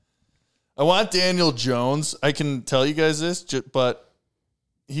want Daniel Jones. I can tell you guys this, but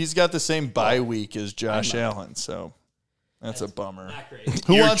he's got the same bye week as Josh Allen, so that's a bummer. Not great.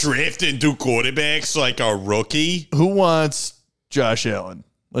 you're drafting two quarterbacks like a rookie. Who wants Josh Allen?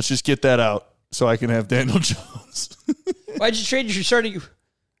 Let's just get that out so I can have Daniel Jones. Why'd you trade your starting?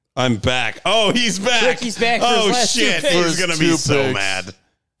 I'm back. Oh, he's back. Ricky's back for his last two shit. picks. He's going to be so picks. mad.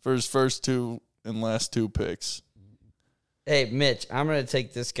 For his first 2 and last 2 picks. Hey, Mitch, I'm going to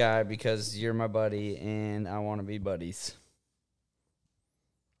take this guy because you're my buddy and I want to be buddies.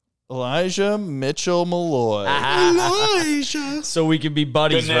 Elijah Mitchell Malloy. Elijah. So we could be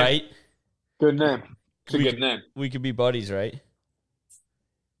buddies, Good name. right? Good name. It's a good name. We could be buddies, right?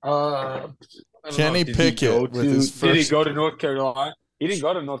 I don't Kenny know. Did he go Pickett with his Did he first- go to North Carolina? He didn't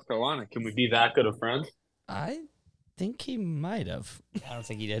go to North Carolina. Can we be that good of friends? I think he might have. I don't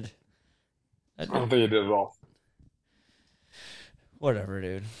think he did. I don't think he did at all. Whatever,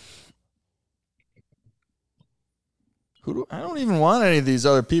 dude. I don't even want any of these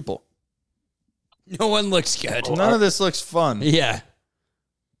other people. No one looks good. None of this looks fun. Yeah.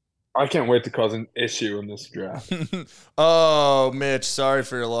 I can't wait to cause an issue in this draft. Oh, Mitch, sorry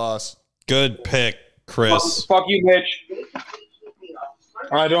for your loss. Good pick, Chris. Fuck you, Mitch.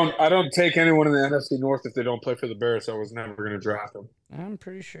 I don't take anyone in the NFC North if they don't play for the Bears, so I was never going to draft them. I'm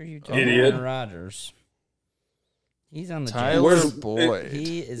pretty sure you don't. Idiot. Aaron Rodgers. He's on the Tyler Jets. Boyd.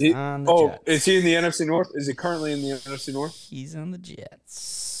 He is on the Jets. Is he in the NFC North? Is he currently in the NFC North? He's on the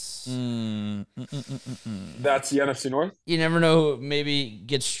Jets. That's the NFC North? You never know who maybe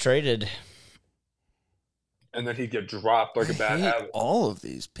gets traded. And then he'd get dropped like a bad habit. All of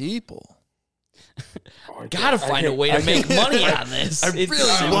these people. Gotta find a way to make money on this. I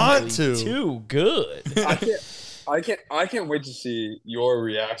really want to. Too good. I can't wait to see your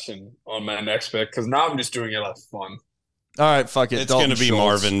reaction on my next pick because now I'm just doing it out of fun. All right, fuck it. It's going to be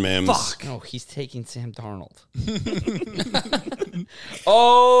Schultz. Marvin Mims. Fuck. No, he's taking Sam Darnold.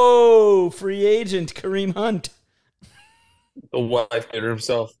 Oh, free agent Kareem Hunt. The wife hater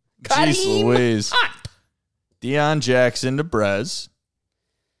himself. Jeez Kareem Louise. Hunt. Deion Jackson to Brez.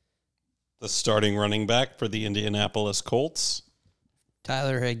 The starting running back for the Indianapolis Colts.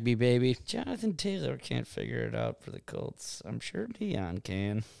 Tyler Higbee, baby. Jonathan Taylor can't figure it out for the Colts. I'm sure Deion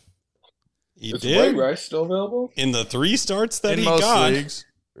can. He Is did. Ray Rice still available? In the 3 starts that In he most got, leagues.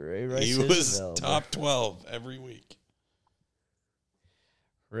 Ray Rice he is was available. top 12 every week.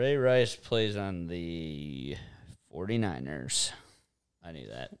 Ray Rice plays on the 49ers. I knew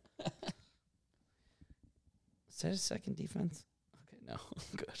that. Is that his second defense? Okay, no.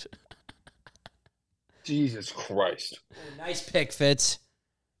 Good. Jesus Christ. Nice pick, Fitz.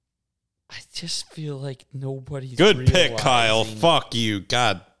 I just feel like nobody's Good pick, Kyle. realizing- Fuck you.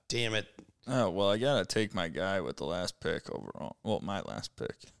 God damn it. Oh, well, I got to take my guy with the last pick overall. Well, my last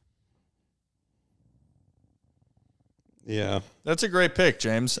pick. Yeah. That's a great pick,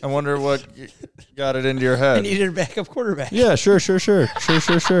 James. I wonder what got it into your I head. needed a backup quarterback. Yeah, sure.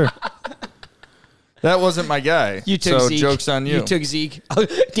 That wasn't my guy. You took so Zeke. joke's on you. You took Zeke.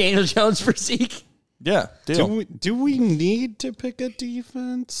 Daniel Jones for Zeke. Yeah, deal. Do we need to pick a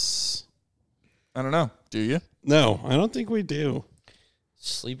defense? I don't know. Do you? No, I don't think we do.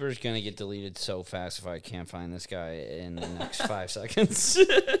 Sleeper's going to get deleted so fast if I can't find this guy in the next 5 seconds.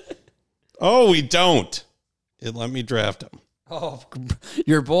 Oh, we don't. It let me draft him. Oh,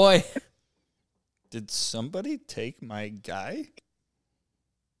 your boy. Did somebody take my guy?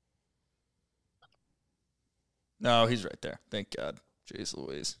 No, he's right there. Thank God. Jeez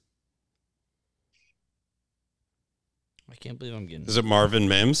Louise. I can't believe I'm getting Is it Marvin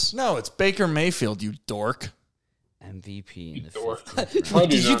Mims? No, it's Baker Mayfield, you dork. MVP in the dork. 15th How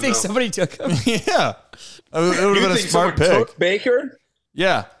round. do Did you not think know? somebody took him? Yeah. It would have You been a think smart someone pick. took Baker?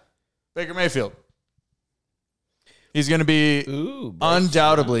 Yeah. Baker Mayfield. He's going to be Ooh, Bryce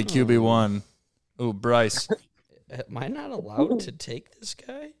undoubtedly Young. QB1. Ooh, Bryce. Am I not allowed to take this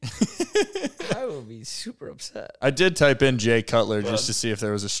guy? I will be super upset. I did type in Jay Cutler just to see if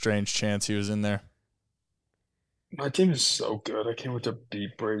there was a strange chance he was in there. My team is so good. I can't wait to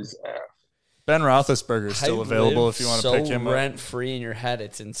beat Brady's ass. Ben Roethlisberger is still I available live if you want to so pick him up. rent-free in your head,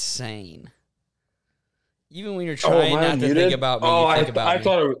 it's insane. Even when you're Oh, trying am I not to muted? think about me, Oh, you think about me.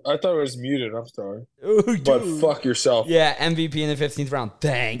 I thought it was muted. I'm sorry. Ooh, But dude. fuck yourself. Yeah, MVP in the 15th round.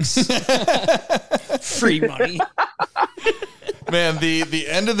 Thanks. Free money. Man, the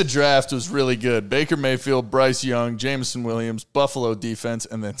end of the draft was really good. Baker Mayfield, Bryce Young, Jameson Williams, Buffalo defense,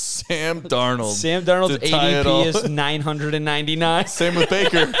 and then Sam Darnold. Sam Darnold's to tie it ADP all. is 999. Same with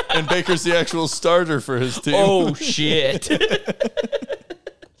Baker, and Baker's the actual starter for his team. Oh, shit.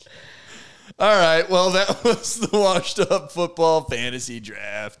 All right, well, that was the Washed Up Football Fantasy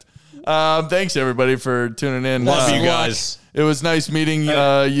Draft. Thanks, everybody, for tuning in. Love you guys. It was nice meeting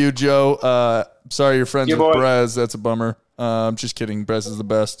you, Joe. Sorry you're friends Yeah, with boy. Brez. That's a bummer. I'm just kidding. Brez is the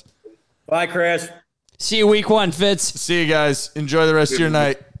best. Bye, Chris. See you week 1, Fitz. See you guys. Enjoy the rest of your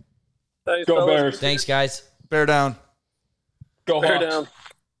night. Thanks, Go Bears. Thanks, guys. Bear down. Go Bear Hawks. down.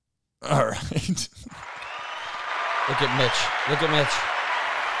 All right. Look at Mitch. Look at Mitch.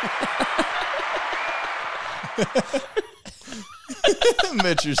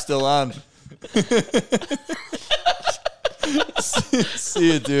 Mitch, you're still on.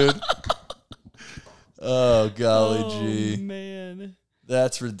 See you, dude. Oh, golly gee. Man.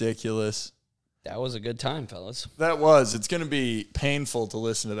 That's ridiculous. That was a good time, fellas. That was. It's going to be painful to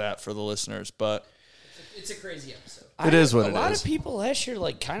listen to that for the listeners, but It's a crazy episode. it is what a it lot is. of people last year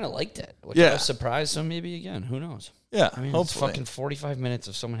kind of liked it, which Yeah. I was surprised. So maybe again, who knows? Yeah, I mean, hopefully. it's fucking 45 minutes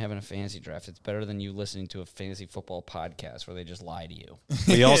of someone having a fantasy draft. It's better than you listening to a fantasy football podcast where they just lie to you.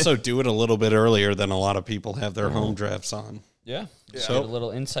 We also do it a little bit earlier than a lot of people have their home drafts on. Yeah. So- So a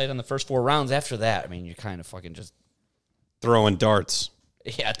little insight on the first 4 rounds. After that, I mean, you're kind of fucking just Throwing darts.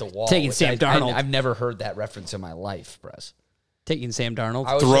 at the wall. Taking which Sam Darnold. I've never heard that reference in my life, Brez. Taking Sam Darnold.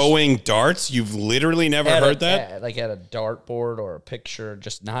 I was Throwing darts? You've literally never just heard that? like at a dartboard or a picture,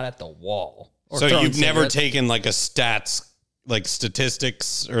 just not at the wall. So throwing you've never cigarettes. taken like a stats, like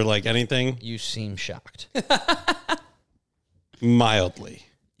statistics or like anything? You seem shocked. Mildly.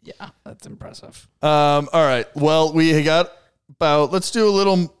 Yeah, that's impressive. All right. Well, we got about, let's do a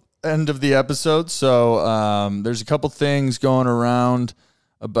little end of the episode. So there's a couple things going around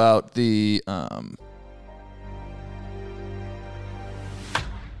about the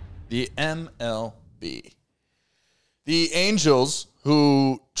MLB. The Angels,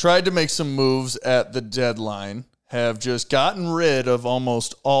 who tried to make some moves at the deadline, have just gotten rid of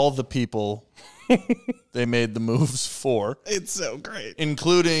almost all the people they made the moves for, It's so great.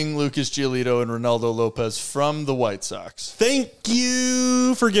 including Lucas Giolito and Ronaldo Lopez from the White Sox. Thank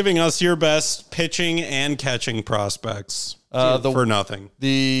you for giving us your best pitching and catching prospects for nothing.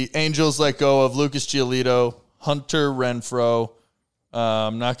 The Angels let go of Lucas Giolito, Hunter Renfroe.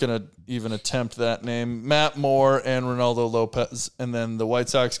 I'm not going to even attempt that name. Matt Moore and Ronaldo Lopez. And then the White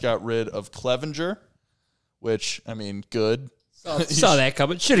Sox got rid of Clevenger, which, I mean, good. Saw that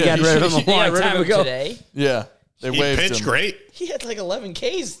coming. Should have Yeah, gotten rid of him a Got long rid of time him ago. today. Yeah, they He waived pitched him. great. He had like 11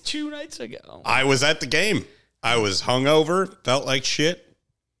 Ks 2 nights ago. I was at the game. I was hungover, felt like shit,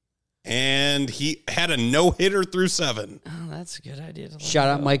 and he had a no-hitter through 7. Oh, that's a good idea. To let Shout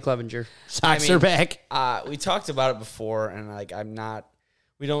him out go. Mike Clevenger. Sox I mean, are back. We talked about it before, and like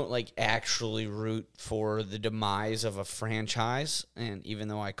we don't like actually root for the demise of a franchise. And even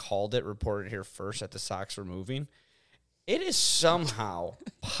though I called it, reported here first that the Sox were moving, it is somehow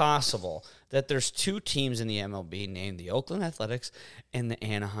possible that there's 2 teams in the MLB named the Oakland Athletics and the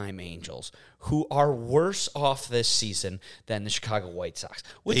Anaheim Angels who are worse off this season than the Chicago White Sox,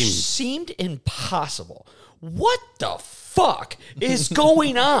 which seemed impossible. What the fuck is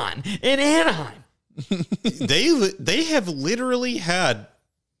going on in Anaheim? They have literally had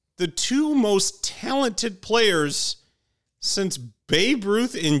the 2 most talented players since Babe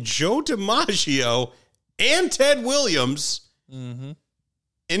Ruth and Joe DiMaggio and Ted Williams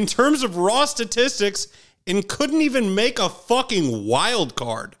in terms of raw statistics and couldn't even make a fucking wild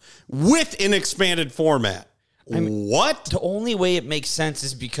card with an expanded format. What? The only way it makes sense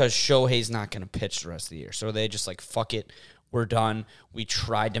is because Shohei's not going to pitch the rest of the year. So they just like, fuck it, we're done. We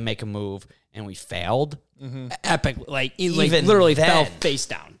tried to make a move and we failed. Mm-hmm. Epic, like Even literally then, fell face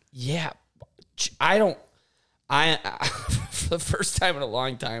down. Yeah, for the first time in a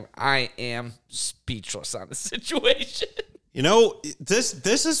long time, I am speechless on the situation. You know,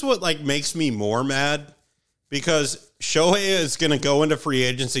 this is what like makes me more mad, because Shohei is going to go into free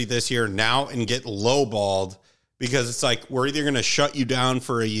agency this year now and get lowballed, because it's like, we're either going to shut you down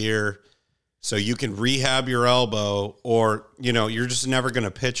for a year so you can rehab your elbow, or, you know, you're just never going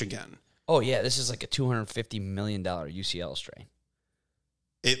to pitch again. Oh, yeah, this is like a $250 million UCL strain.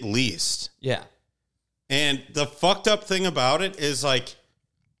 At least. Yeah. And the fucked up thing about it is, like,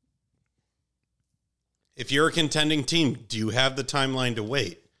 if you're a contending team, do you have the timeline to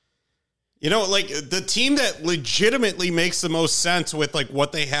wait? You know, like, the team that legitimately makes the most sense with, like,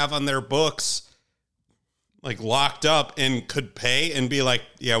 what they have on their books, like, locked up and could pay and be like,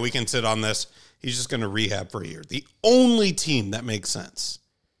 yeah, we can sit on this. He's just going to rehab for a year. The only team that makes sense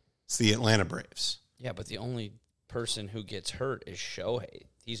is the Atlanta Braves. Yeah, but the only person who gets hurt is Shohei.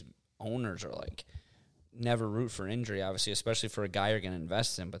 These owners are like, never root for injury, obviously, especially for a guy you're going to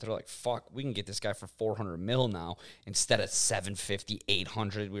invest in. But they're like, fuck, we can get this guy for $400 million now instead of $750,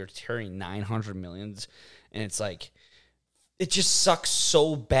 $800. We were tearing $900 million. And it's like, it just sucks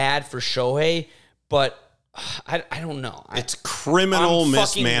so bad for Shohei, but I don't know. It's criminal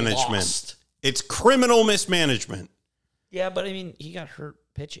mismanagement. Lost. It's criminal mismanagement. Yeah, but I mean, he got hurt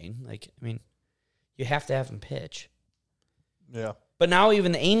pitching. Like, I mean, you have to have him pitch. Yeah. But now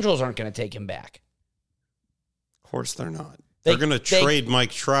even the Angels aren't going to take him back. Of course they're not. They're going to trade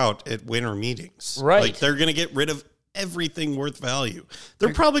Mike Trout at winter meetings. Right. Like, they're going to get rid of everything worth value.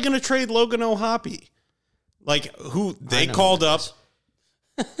 They're probably going to trade Logan O'Hoppe. Like, who they called up.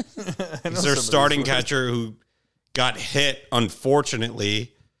 He's their starting catcher who got hit,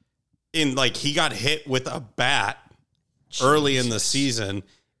 unfortunately. He got hit with a bat early in the season,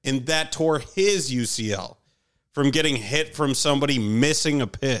 and that tore his UCL from getting hit from somebody missing a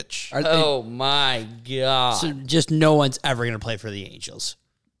pitch. Oh, my God. So just no one's ever going to play for the Angels.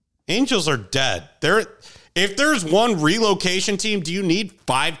 Angels are dead. If there's one relocation team, do you need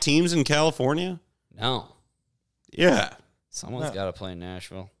 5 teams in California? No. Yeah. Someone's got to play in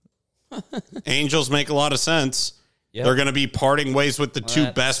Nashville. Angels make a lot of sense. Yep. They're going to be parting ways with the two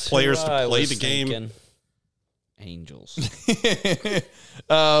best players to play the game. Angels.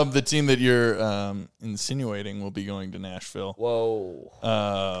 The team that you're insinuating will be going to Nashville.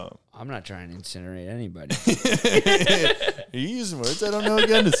 Whoa. I'm not trying to incinerate anybody. Are you using words I don't know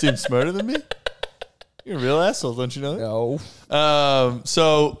again to seem smarter than me? You're a real asshole, don't you know that? No.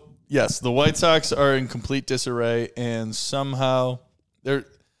 So, yes, the White Sox are in complete disarray, and somehow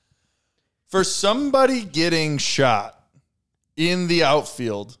for somebody getting shot in the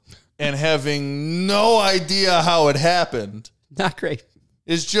outfield and having no idea how it happened. Not great.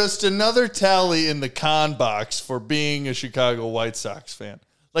 Is just another tally in the con box for being a Chicago White Sox fan.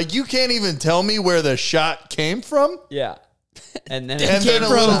 Like, you can't even tell me where the shot came from? Yeah. And then it came from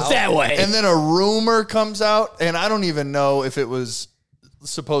that way. And then a rumor comes out, and I don't even know if it was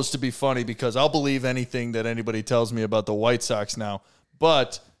supposed to be funny, because I'll believe anything that anybody tells me about the White Sox now.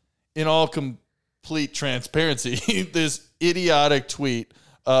 But in all complete transparency, this idiotic tweet,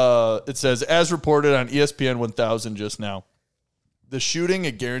 it says, as reported on ESPN 1000 just now, the shooting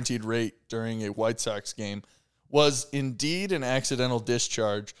at guaranteed rate during a White Sox game was indeed an accidental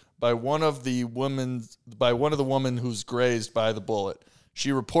discharge by one of the women who's grazed by the bullet. She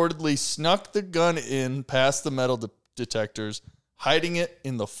reportedly snuck the gun in past the metal detectors, hiding it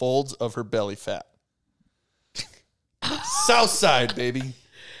in the folds of her belly fat. Southside, baby.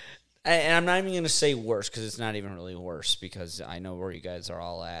 And I'm not even going to say worse, because it's not even really worse, because I know where you guys are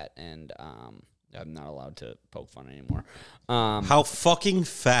all at, and I'm not allowed to poke fun anymore. How fucking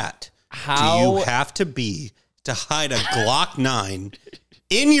fat do you have to be to hide a Glock 9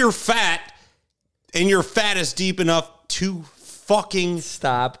 in your fat, and your fat is deep enough to fucking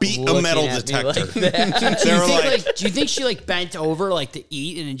beat a metal detector? Do you think she bent over to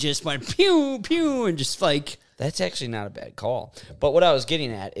eat and it just went pew pew and just That's actually not a bad call. But what I was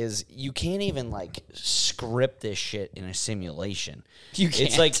getting at is you can't even script this shit in a simulation. You can't.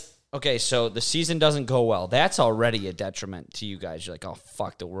 It's like, okay, so the season doesn't go well. That's already a detriment to you guys. You're like, oh,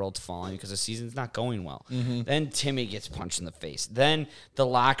 fuck, the world's falling because the season's not going well. Mm-hmm. Then Timmy gets punched in the face. Then the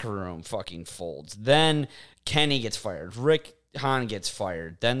locker room fucking folds. Then Kenny gets fired. Rick Hahn gets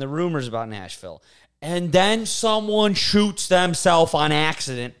fired. Then the rumors about Nashville. and then someone shoots themselves on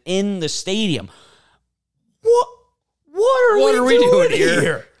accident in the stadium. What are we doing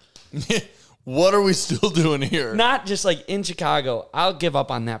here? What are we still doing here? Not just like in Chicago. I'll give up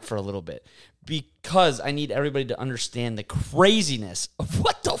on that for a little bit because I need everybody to understand the craziness of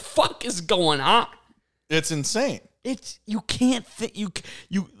what the fuck is going on. It's insane. You can't think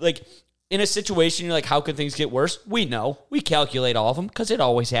you like in a situation you're like, how can things get worse? We know. We calculate all of them because it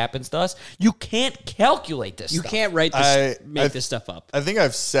always happens to us. You can't calculate this. You stuff. can't write this, make this stuff up. I think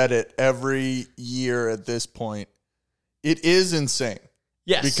I've said it every year at this point. It is insane.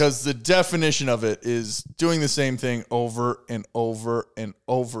 Yes. Because the definition of it is doing the same thing over and over and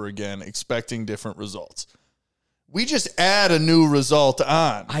over again, expecting different results. We just add a new result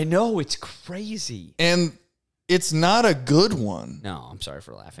on. I know, it's crazy. And it's not a good one. No, I'm sorry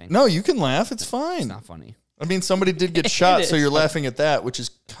for laughing. No, you can laugh. It's fine. It's not funny. I mean, somebody did get shot, so you're laughing at that, which is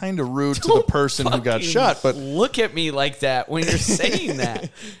kind of rude to the person who got shot. But look at me like that when you're saying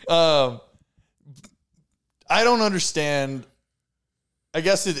that. I don't understand. I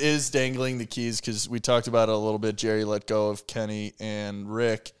guess it is dangling the keys because we talked about it a little bit. Jerry let go of Kenny and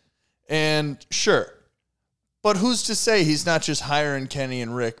Rick. And sure. But who's to say he's not just hiring Kenny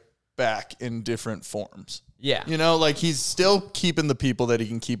and Rick back in different forms? Yeah. You know, like he's still keeping the people that he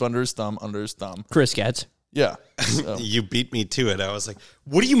can keep under his thumb. Chris Getz. Yeah. So. You beat me to it. I was like,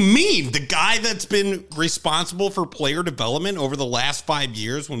 what do you mean? The guy that's been responsible for player development over the last 5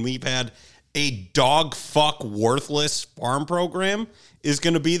 years when we've had a dog fuck worthless farm program is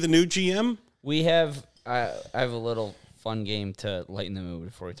going to be the new GM? We have, I have a little fun game to lighten the mood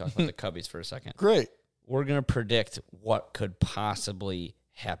before we talk about the Cubbies for a second. Great. We're going to predict what could possibly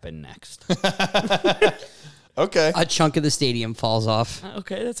happen next. Okay. A chunk of the stadium falls off.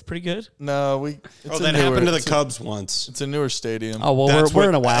 Okay, that's pretty good. No, that happened to the Cubs once. It's a newer stadium. Oh, well, we're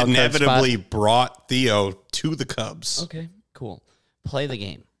in a wild card inevitably spot. brought Theo to the Cubs. Okay, cool. Play the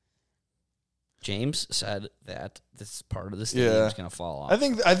game. James said that this part of the stadium is going to fall off.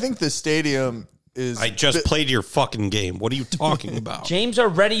 I think the stadium is... I just played your fucking game. What are you talking about? James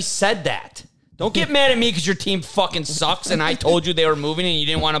already said that. Don't get mad at me because your team fucking sucks and I told you they were moving and you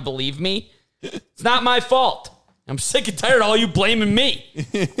didn't want to believe me. It's not my fault. I'm sick and tired of all you blaming me.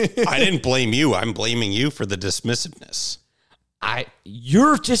 I didn't blame you. I'm blaming you for the dismissiveness.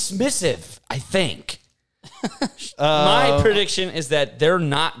 You're dismissive, I think. My prediction is that they're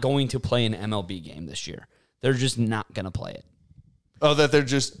not going to play an MLB game this year. They're just not going to play it. Oh, that they're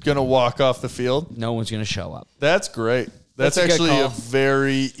just going to walk off the field? No one's going to show up. That's great. That's actually a a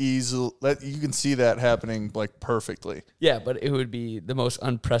very easy... You can see that happening like perfectly. Yeah, but it would be the most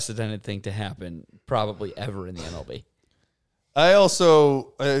unprecedented thing to happen probably ever in the MLB. I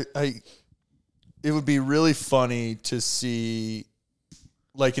also... it would be really funny to see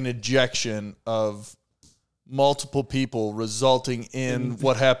like an ejection of multiple people resulting in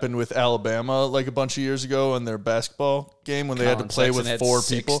what happened with Alabama like a bunch of years ago in their basketball game when they had to play with 4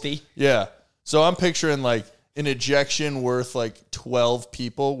 people. Yeah. So I'm picturing like an ejection worth like 12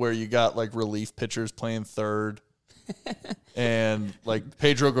 people where you got like relief pitchers playing third. And like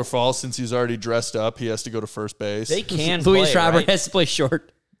Pedro Grifol, since he's already dressed up, he has to go to first base. They can Luis play, Robert right? has to play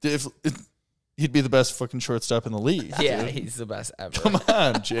short. He'd be the best fucking shortstop in the league. Yeah, dude. he's the best ever. Come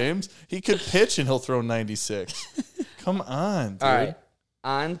on, James. He could pitch and he'll throw 96. Come on, dude. All right.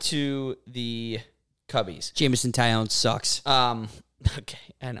 On to the Cubbies. Jameson Tyone sucks. Okay,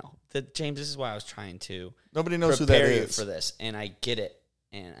 I know. James, this is why I was trying to Nobody knows who that prepare you is. for this, and I get it.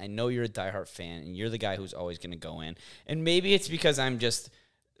 And I know you're a diehard fan, and you're the guy who's always going to go in. And maybe it's because I'm just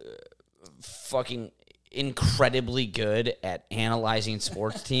fucking incredibly good at analyzing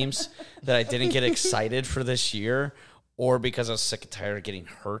sports teams that I didn't get excited for this year, or because I was sick and tired of getting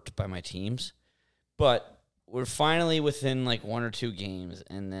hurt by my teams. But we're finally within like 1 or 2 games,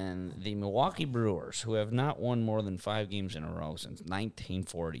 and then the Milwaukee Brewers, who have not won more than 5 games in a row since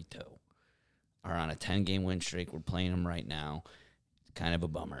 1942, are on a 10-game win streak. We're playing them right now. Kind of a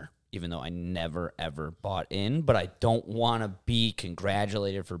bummer, even though I never, ever bought in, but I don't want to be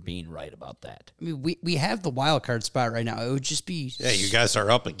congratulated for being right about that. I mean, we have the wild card spot right now. It would just be... Yeah, you guys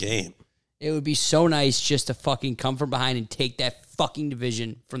are up a game. It would be so nice just to fucking come from behind and take that fucking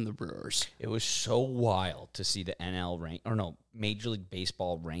division from the Brewers. It was so wild to see the Major League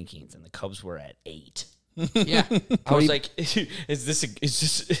Baseball rankings, and the Cubs were at 8. Yeah. I was like, is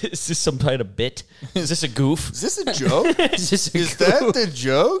this some kind of bit? Is this a goof? Is this a joke? Is that the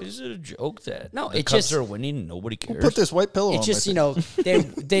joke? Is it a joke that No, the it Cubs just- are winning and nobody cares? Put this white pillow on. It's just, you know,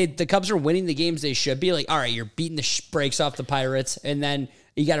 the Cubs are winning the games they should be. Like, all right, you're beating the brakes off the Pirates, and then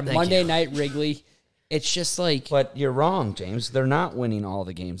you got a Monday night Wrigley. It's just like, But you're wrong, James. They're not winning all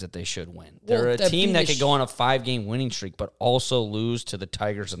the games that they should win. They're Well, a that team being that a could go on a 5-game winning streak, but also lose to the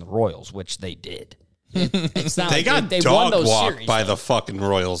Tigers and the Royals, which they did. it's not. They like got they dog won those walked series, by though. the fucking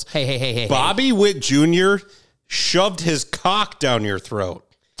Royals. Hey. Bobby Witt Jr. shoved his cock down your throat.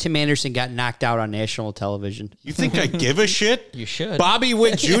 Tim Anderson got knocked out on national television. You think I give a shit? You should. Bobby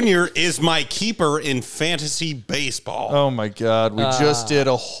Witt Jr. is my keeper in fantasy baseball. Oh my God. We just did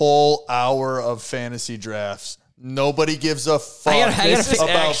a whole hour of fantasy drafts. Nobody gives a fuck This is about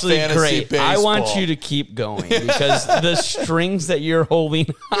actually fantasy great. baseball. I want you to keep going because the strings that you're holding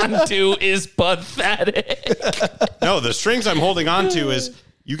onto is pathetic. No, the strings I'm holding on to is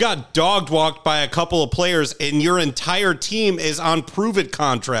you got dog walked by a couple of players and your entire team is on prove-it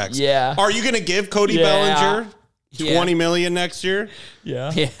contracts. Yeah. Are you going to give Cody Yeah. Bellinger Yeah. $20 million next year?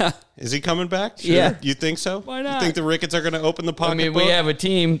 Yeah. Yeah. Is he coming back? Sure. Yeah. You think so? Why not? You think the Ricketts are going to open the pocketbook? I mean, we have a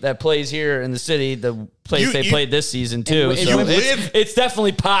team that plays here in the city, the place they You- played this season, too. And So you it's, live- it's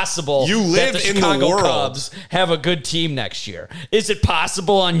definitely possible You that live the in the Chicago world. Cubs have a good team next year. Is it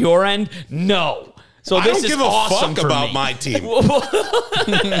possible on your end? No. So I this don't is give a awesome fuck for about me. my team.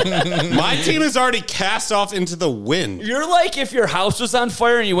 My team is already cast off into the wind. You're like if your house was on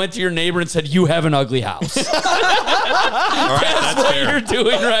fire and you went to your neighbor and said, "You have an ugly house." All right, that's What fair. you're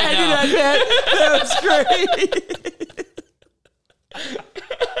doing right now.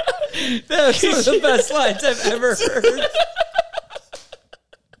 That was one of the best lines I've ever heard.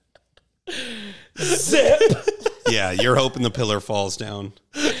 Zip. Yeah, you're hoping the pillar falls down.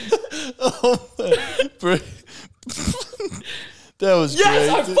 That was Yes,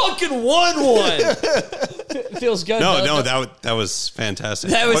 I great. fucking won one. Feels good. No, though. that was fantastic.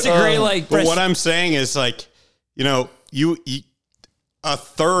 That was a great like. But what I'm saying is like, you a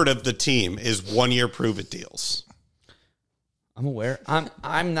third of the team is 1-year prove-it deals. I'm aware.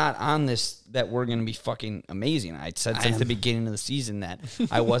 I'm not on this that we're going to be fucking amazing. I said since the beginning of the season that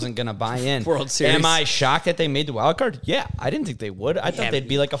I wasn't going to buy in. World Series. Am I shocked that they made the wild card? Yeah, I didn't think they would. I thought they'd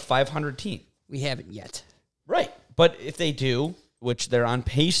be like a 500 team. We haven't yet. Right. But if they do, which they're on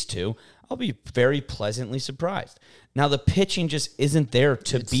pace to, I'll be very pleasantly surprised. Now, the pitching just isn't there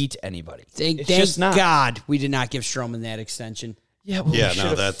to beat anybody. Thank It's just not. God we did not give Stroman that extension. Yeah, well, Yeah,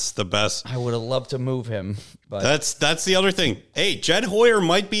 no, that's the best. I would have loved to move him, but That's the other thing. Hey, Jed Hoyer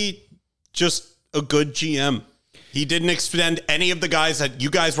might be just a good GM. He didn't extend any of the guys that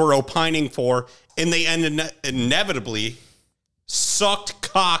you guys were opining for, and they inevitably sucked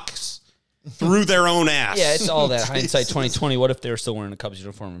cocks through their own ass. yeah, it's all that hindsight 2020. What if they were still wearing a Cubs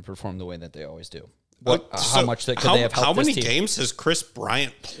uniform and performed the way that they always do? How much could they have helped How many this team? games has Chris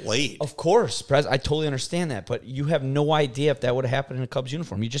Bryant played? Of course, Prez, I totally understand that, but you have no idea if that would have happened in a Cubs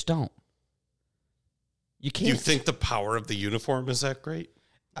uniform. You just don't. You can't. You think the power of the uniform is that great?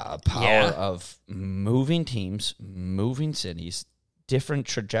 Power of moving teams, moving cities, different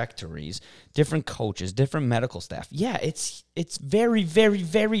trajectories, different coaches, different medical staff. Yeah, it's very, very,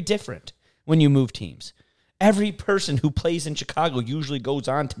 very different when you move teams. Every person who plays in Chicago usually goes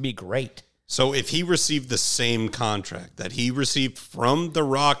on to be great. So if he received the same contract that he received from the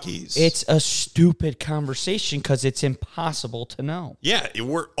Rockies, It's a stupid conversation because it's impossible to know. yeah,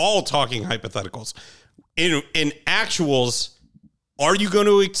 we're all talking hypotheticals. In actuals, are you going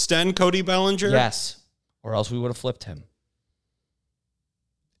to extend Cody Bellinger? Yes, or else we would have flipped him.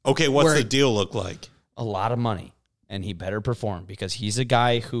 Okay, what's the deal look like? A lot of money, and he better perform because he's a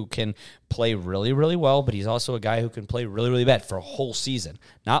guy who can play really, really well, but he's also a guy who can play really, really bad for a whole season.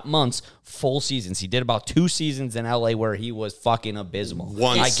 Not months, full seasons. He did about 2 seasons in LA where he was fucking abysmal.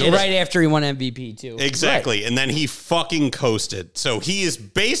 I get it. Right after he won MVP, too. Exactly. Right. And then he fucking coasted. So he is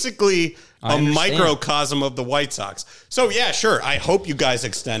basically a microcosm of the White Sox. So, yeah, sure. I hope you guys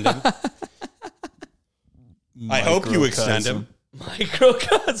extend him. I hope you extend him.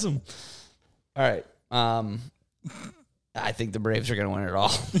 Microcosm. All right. I think the Braves are going to win it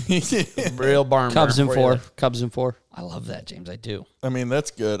all. Real barn Cubs burner in for 4. you. Cubs in 4. I love that, James. I do. I mean,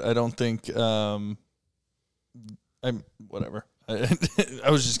 that's good. I don't think whatever. I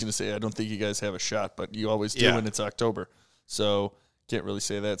was just going to say I don't think you guys have a shot, but you always do when it's October. So, can't really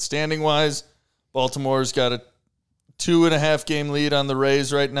say that. Standing-wise, Baltimore's got a 2.5 game lead on the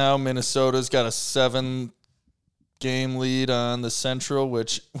Rays right now. Minnesota's got a 7-game lead on the Central,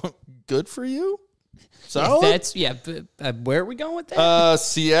 which good for you. Solid? That's where are we going with that?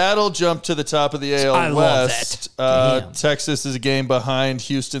 Seattle jumped to the top of the AL I West. love that. Texas is a game behind.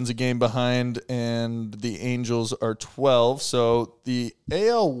 Houston's a game behind, and the Angels are 12. So the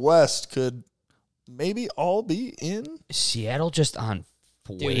AL West could maybe all be in. Seattle just on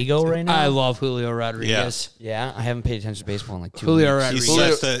fuego right now. I love Julio Rodriguez. Yeah, I haven't paid attention to baseball in like 2 Julio weeks.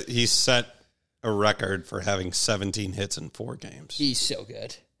 Rodriguez. He set a record for having 17 hits in 4 games. He's so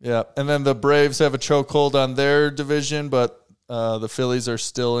good. Yeah, and then the Braves have a chokehold on their division, but the Phillies are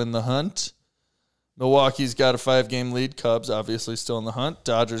still in the hunt. Milwaukee's got a 5-game lead. Cubs obviously still in the hunt.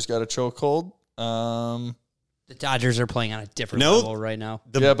 Dodgers got a chokehold. The Dodgers are playing on a different level right now.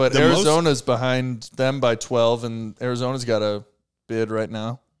 But Arizona's behind them by 12, and Arizona's got a bid right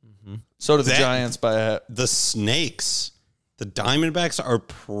now. Mm-hmm. So do the Giants by the Snakes. The Diamondbacks are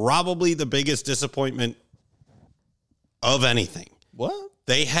probably the biggest disappointment of anything. What?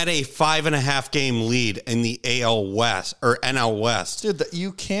 They had a 5.5 game lead in the AL West or NL West. Dude,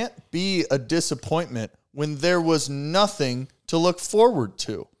 you can't be a disappointment when there was nothing to look forward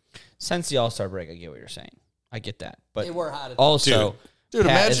to. Since the All-Star break, I get what you're saying. I get that. But they were hot. Also, dude,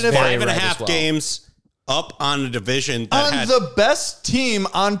 imagine if 5.5 games up on a division that had the best team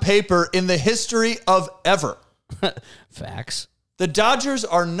on paper in the history of ever. Facts. The Dodgers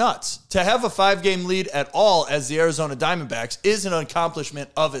are nuts. To have a 5-game lead at all as the Arizona Diamondbacks is an accomplishment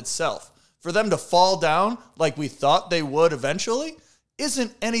of itself. For them to fall down like we thought they would eventually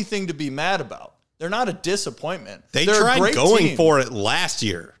isn't anything to be mad about. They're not a disappointment. They They're tried a great going team. for it last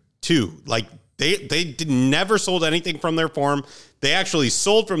year, too. Like, they never sold anything from their farm. They actually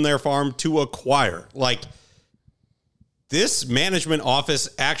sold from their farm to acquire. Like, this management office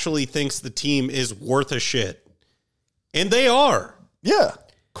actually thinks the team is worth a shit. And they are. Yeah.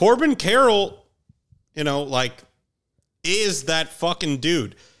 Corbin Carroll, is that fucking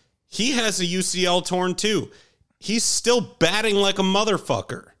dude. He has a UCL torn, too. He's still batting like a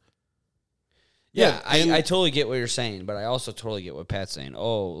motherfucker. Yeah, I totally get what you're saying, but I also totally get what Pat's saying.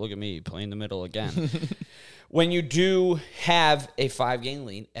 Oh, look at me playing the middle again. When you do have a 5-game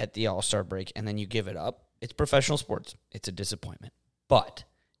lead at the All-Star break and then you give it up, it's professional sports. It's a disappointment. But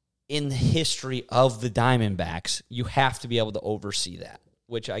in the history of the Diamondbacks, you have to be able to oversee that,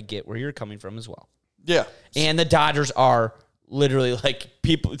 which I get where you're coming from as well. Yeah. And the Dodgers are literally like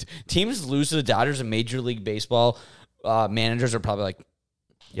teams lose to the Dodgers in Major League Baseball. Managers are probably like,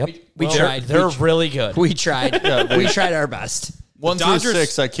 yep, we tried. They're really good. We tried. We tried our best. 1 through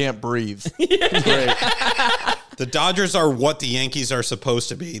 6, I can't breathe. Great. The Dodgers are what the Yankees are supposed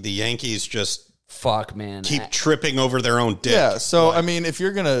to be. The Yankees just keep tripping over their own dick. Yeah, so, I mean, if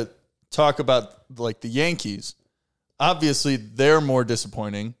you're going to talk about, like, the Yankees, obviously they're more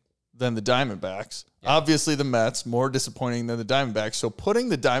disappointing than the Diamondbacks. Yeah. Obviously the Mets, more disappointing than the Diamondbacks. So putting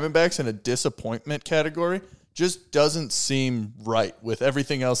the Diamondbacks in a disappointment category just doesn't seem right with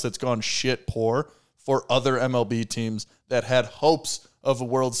everything else that's gone shit poor for other MLB teams that had hopes of a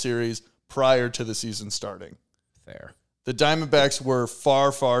World Series prior to the season starting. Fair. The Diamondbacks were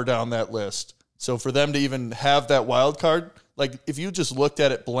far, far down that list. So for them to even have that wild card, like if you just looked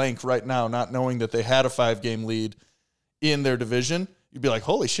at it blank right now, not knowing that they had a 5-game lead in their division, you'd be like,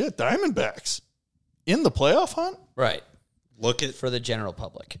 holy shit, Diamondbacks in the playoff hunt? Right. Look at for the general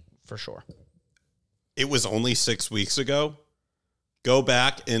public, for sure. It was only 6 weeks ago. Go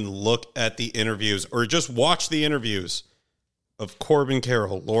back and look at the interviews or just watch the interviews of Corbin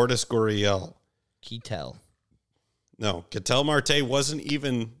Carroll, Lourdes Gurriel. Ketel. No, Ketel Marte wasn't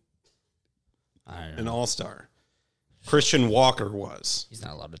even an all-star. Christian Walker was. He's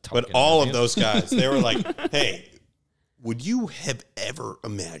not allowed to talk. But all of those guys, they were like, hey, would you have ever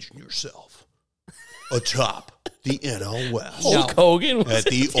imagined yourself atop the NL West? Hulk Hogan was at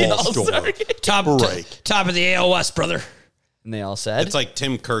the All-Star top of the AL West, brother. And they all said, it's like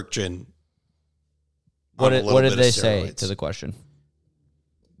Tim Kirkjian. What did they say to the question?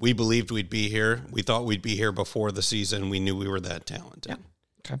 We believed we'd be here. We thought we'd be here before the season. We knew we were that talented. Yeah.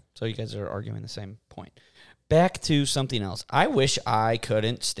 Okay. So you guys are arguing the same point. Back to something else. I wish I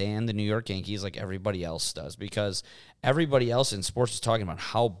couldn't stand the New York Yankees like everybody else does, because everybody else in sports is talking about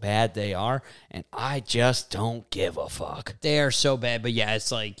how bad they are, and I just don't give a fuck. They are so bad, but yeah,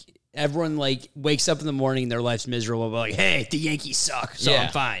 it's like everyone like wakes up in the morning and their life's miserable, but like, hey, the Yankees suck, so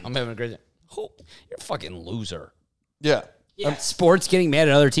I'm fine. I'm having a great day. Oh, you're a fucking loser. Yeah. Yeah, sports getting mad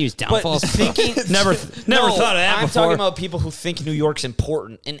at other teams' downfalls. Thinking never thought of that I'm before. talking about people who think New York's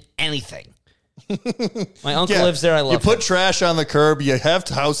important in anything. My uncle lives there. I love You put him. trash on the curb. You have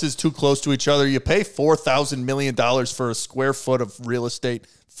houses too close to each other. You pay $4,000 million for a square foot of real estate.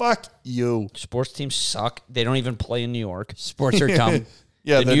 Fuck you. Sports teams suck. They don't even play in New York. Sports are dumb.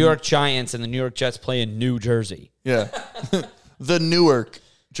 Yeah, the New York Giants and the New York Jets play in New Jersey. Yeah. The Newark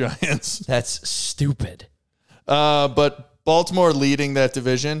Giants. That's stupid. But Baltimore leading that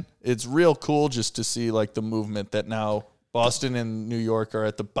division, it's real cool just to see like the movement that now Boston and New York are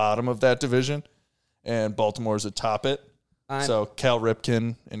at the bottom of that division and Baltimore's atop it. So Cal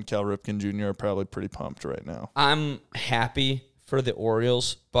Ripken and Cal Ripken Jr. are probably pretty pumped right now. I'm happy for the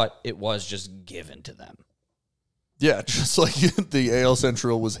Orioles, but it was just given to them. Yeah, just like the AL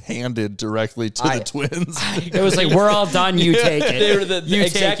Central was handed directly to the Twins. It was like, we're all done. You take it. They were the You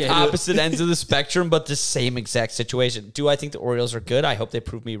exact take it. opposite ends of the spectrum, but the same exact situation. Do I think the Orioles are good? I hope they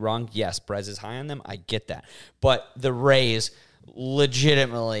prove me wrong. Yes, Brez is high on them. I get that. But the Rays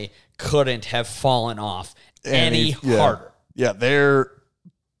legitimately couldn't have fallen off any harder. Yeah, they're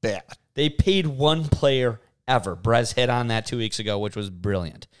bad. They paid one player ever. Brez hit on that 2 weeks ago, which was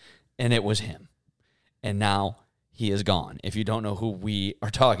brilliant. And it was him. And now he is gone. If you don't know who we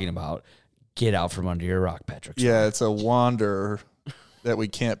are talking about, get out from under your rock, Patrick. Yeah, it's a wander that we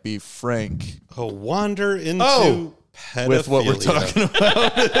can't be frank. A wander into pedophilia. With what we're talking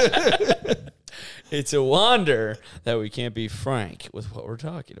about. It's a wonder that we can't be frank with what we're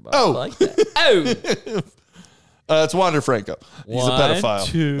talking about. Oh. I like that. It's Wander Franco. He's a pedophile. 1,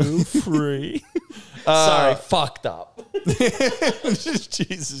 2, 3. Sorry, fucked up.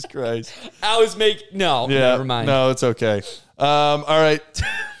 Jesus Christ. Never mind. No, it's okay. All right.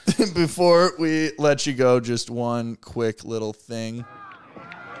 Before we let you go, just one quick little thing.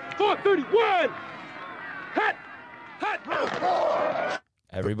 431.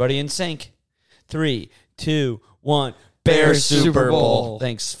 Everybody in sync. 3, 2, 1. Bears Super Bowl.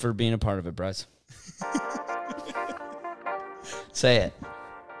 Thanks for being a part of it, Bryce. Say it.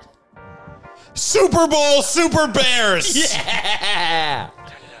 Super Bowl, Super Bears. Yeah.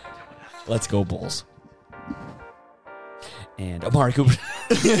 Let's go, Bulls. And Amari Cooper.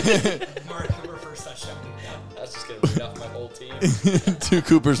 Amari Cooper first touchdown. That's just going to read off my whole team. 2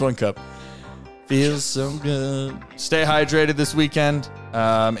 Coopers, 1 cup. Feels so good. Stay hydrated this weekend.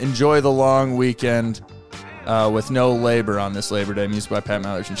 Enjoy the long weekend with no labor on this Labor Day. Music by Pat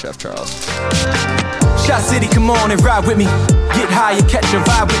Mallard and Chef Charles. Shot City, come on and ride with me. Get high and catch a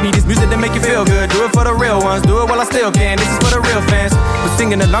vibe with me. This music that make you feel good. Do it for the real ones. Do it while I still can. This is for the real fans. We're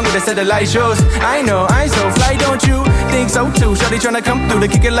singing along with us at the light shows. I know, I ain't so fly, don't you think so too? Shawty tryna come through to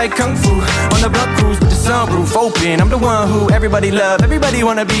kick it like kung fu. On the blunt cruise with the sunroof open. I'm the one who everybody love. Everybody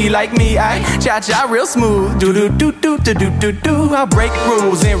wanna be like me. I cha-cha real smooth. Do-do-do-do-do-do-do-do. I break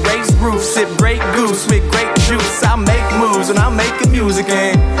rules and race roofs. Sip great goose with great juice. I make moves when I'm making music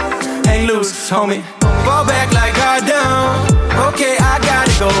and hang loose, homie. Fall back like hard down. Okay, I gotta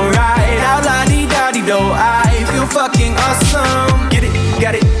go right out, la-dee-da-dee-do. I feel fucking awesome. Get it,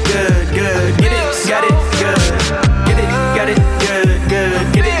 got it, good, good. Get it, got it, good. Get it, got it, good,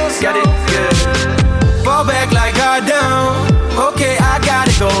 good. Get it, got it, good. Fall back like hard down. Okay, I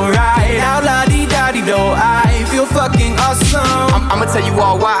gotta go right out, la-dee-da-dee-do. I feel fucking awesome. I'ma tell you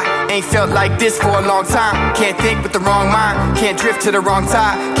all why. Ain't felt like this for a long time. Can't think with the wrong mind. Can't drift to the wrong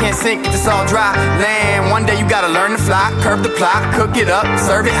tide. Can't sink if it's all dry land. One day you gotta learn to fly. Curve the plot, cook it up,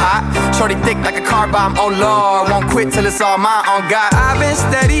 serve it hot. Shorty thick like a car bomb, oh Lord. Won't quit till it's all mine, on God. I've been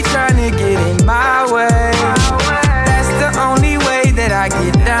steady trying to get in my way. That's the only way that I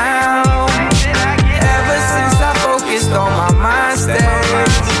get down. Ever since I focused on my mind state,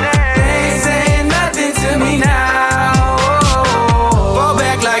 they ain't saying nothing to me now. Fall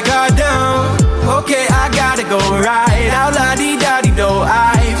back like hard down. Okay, I gotta go right out, la-dee-da-dee-do.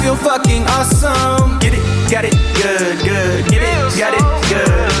 I feel fucking awesome. Get it, got it,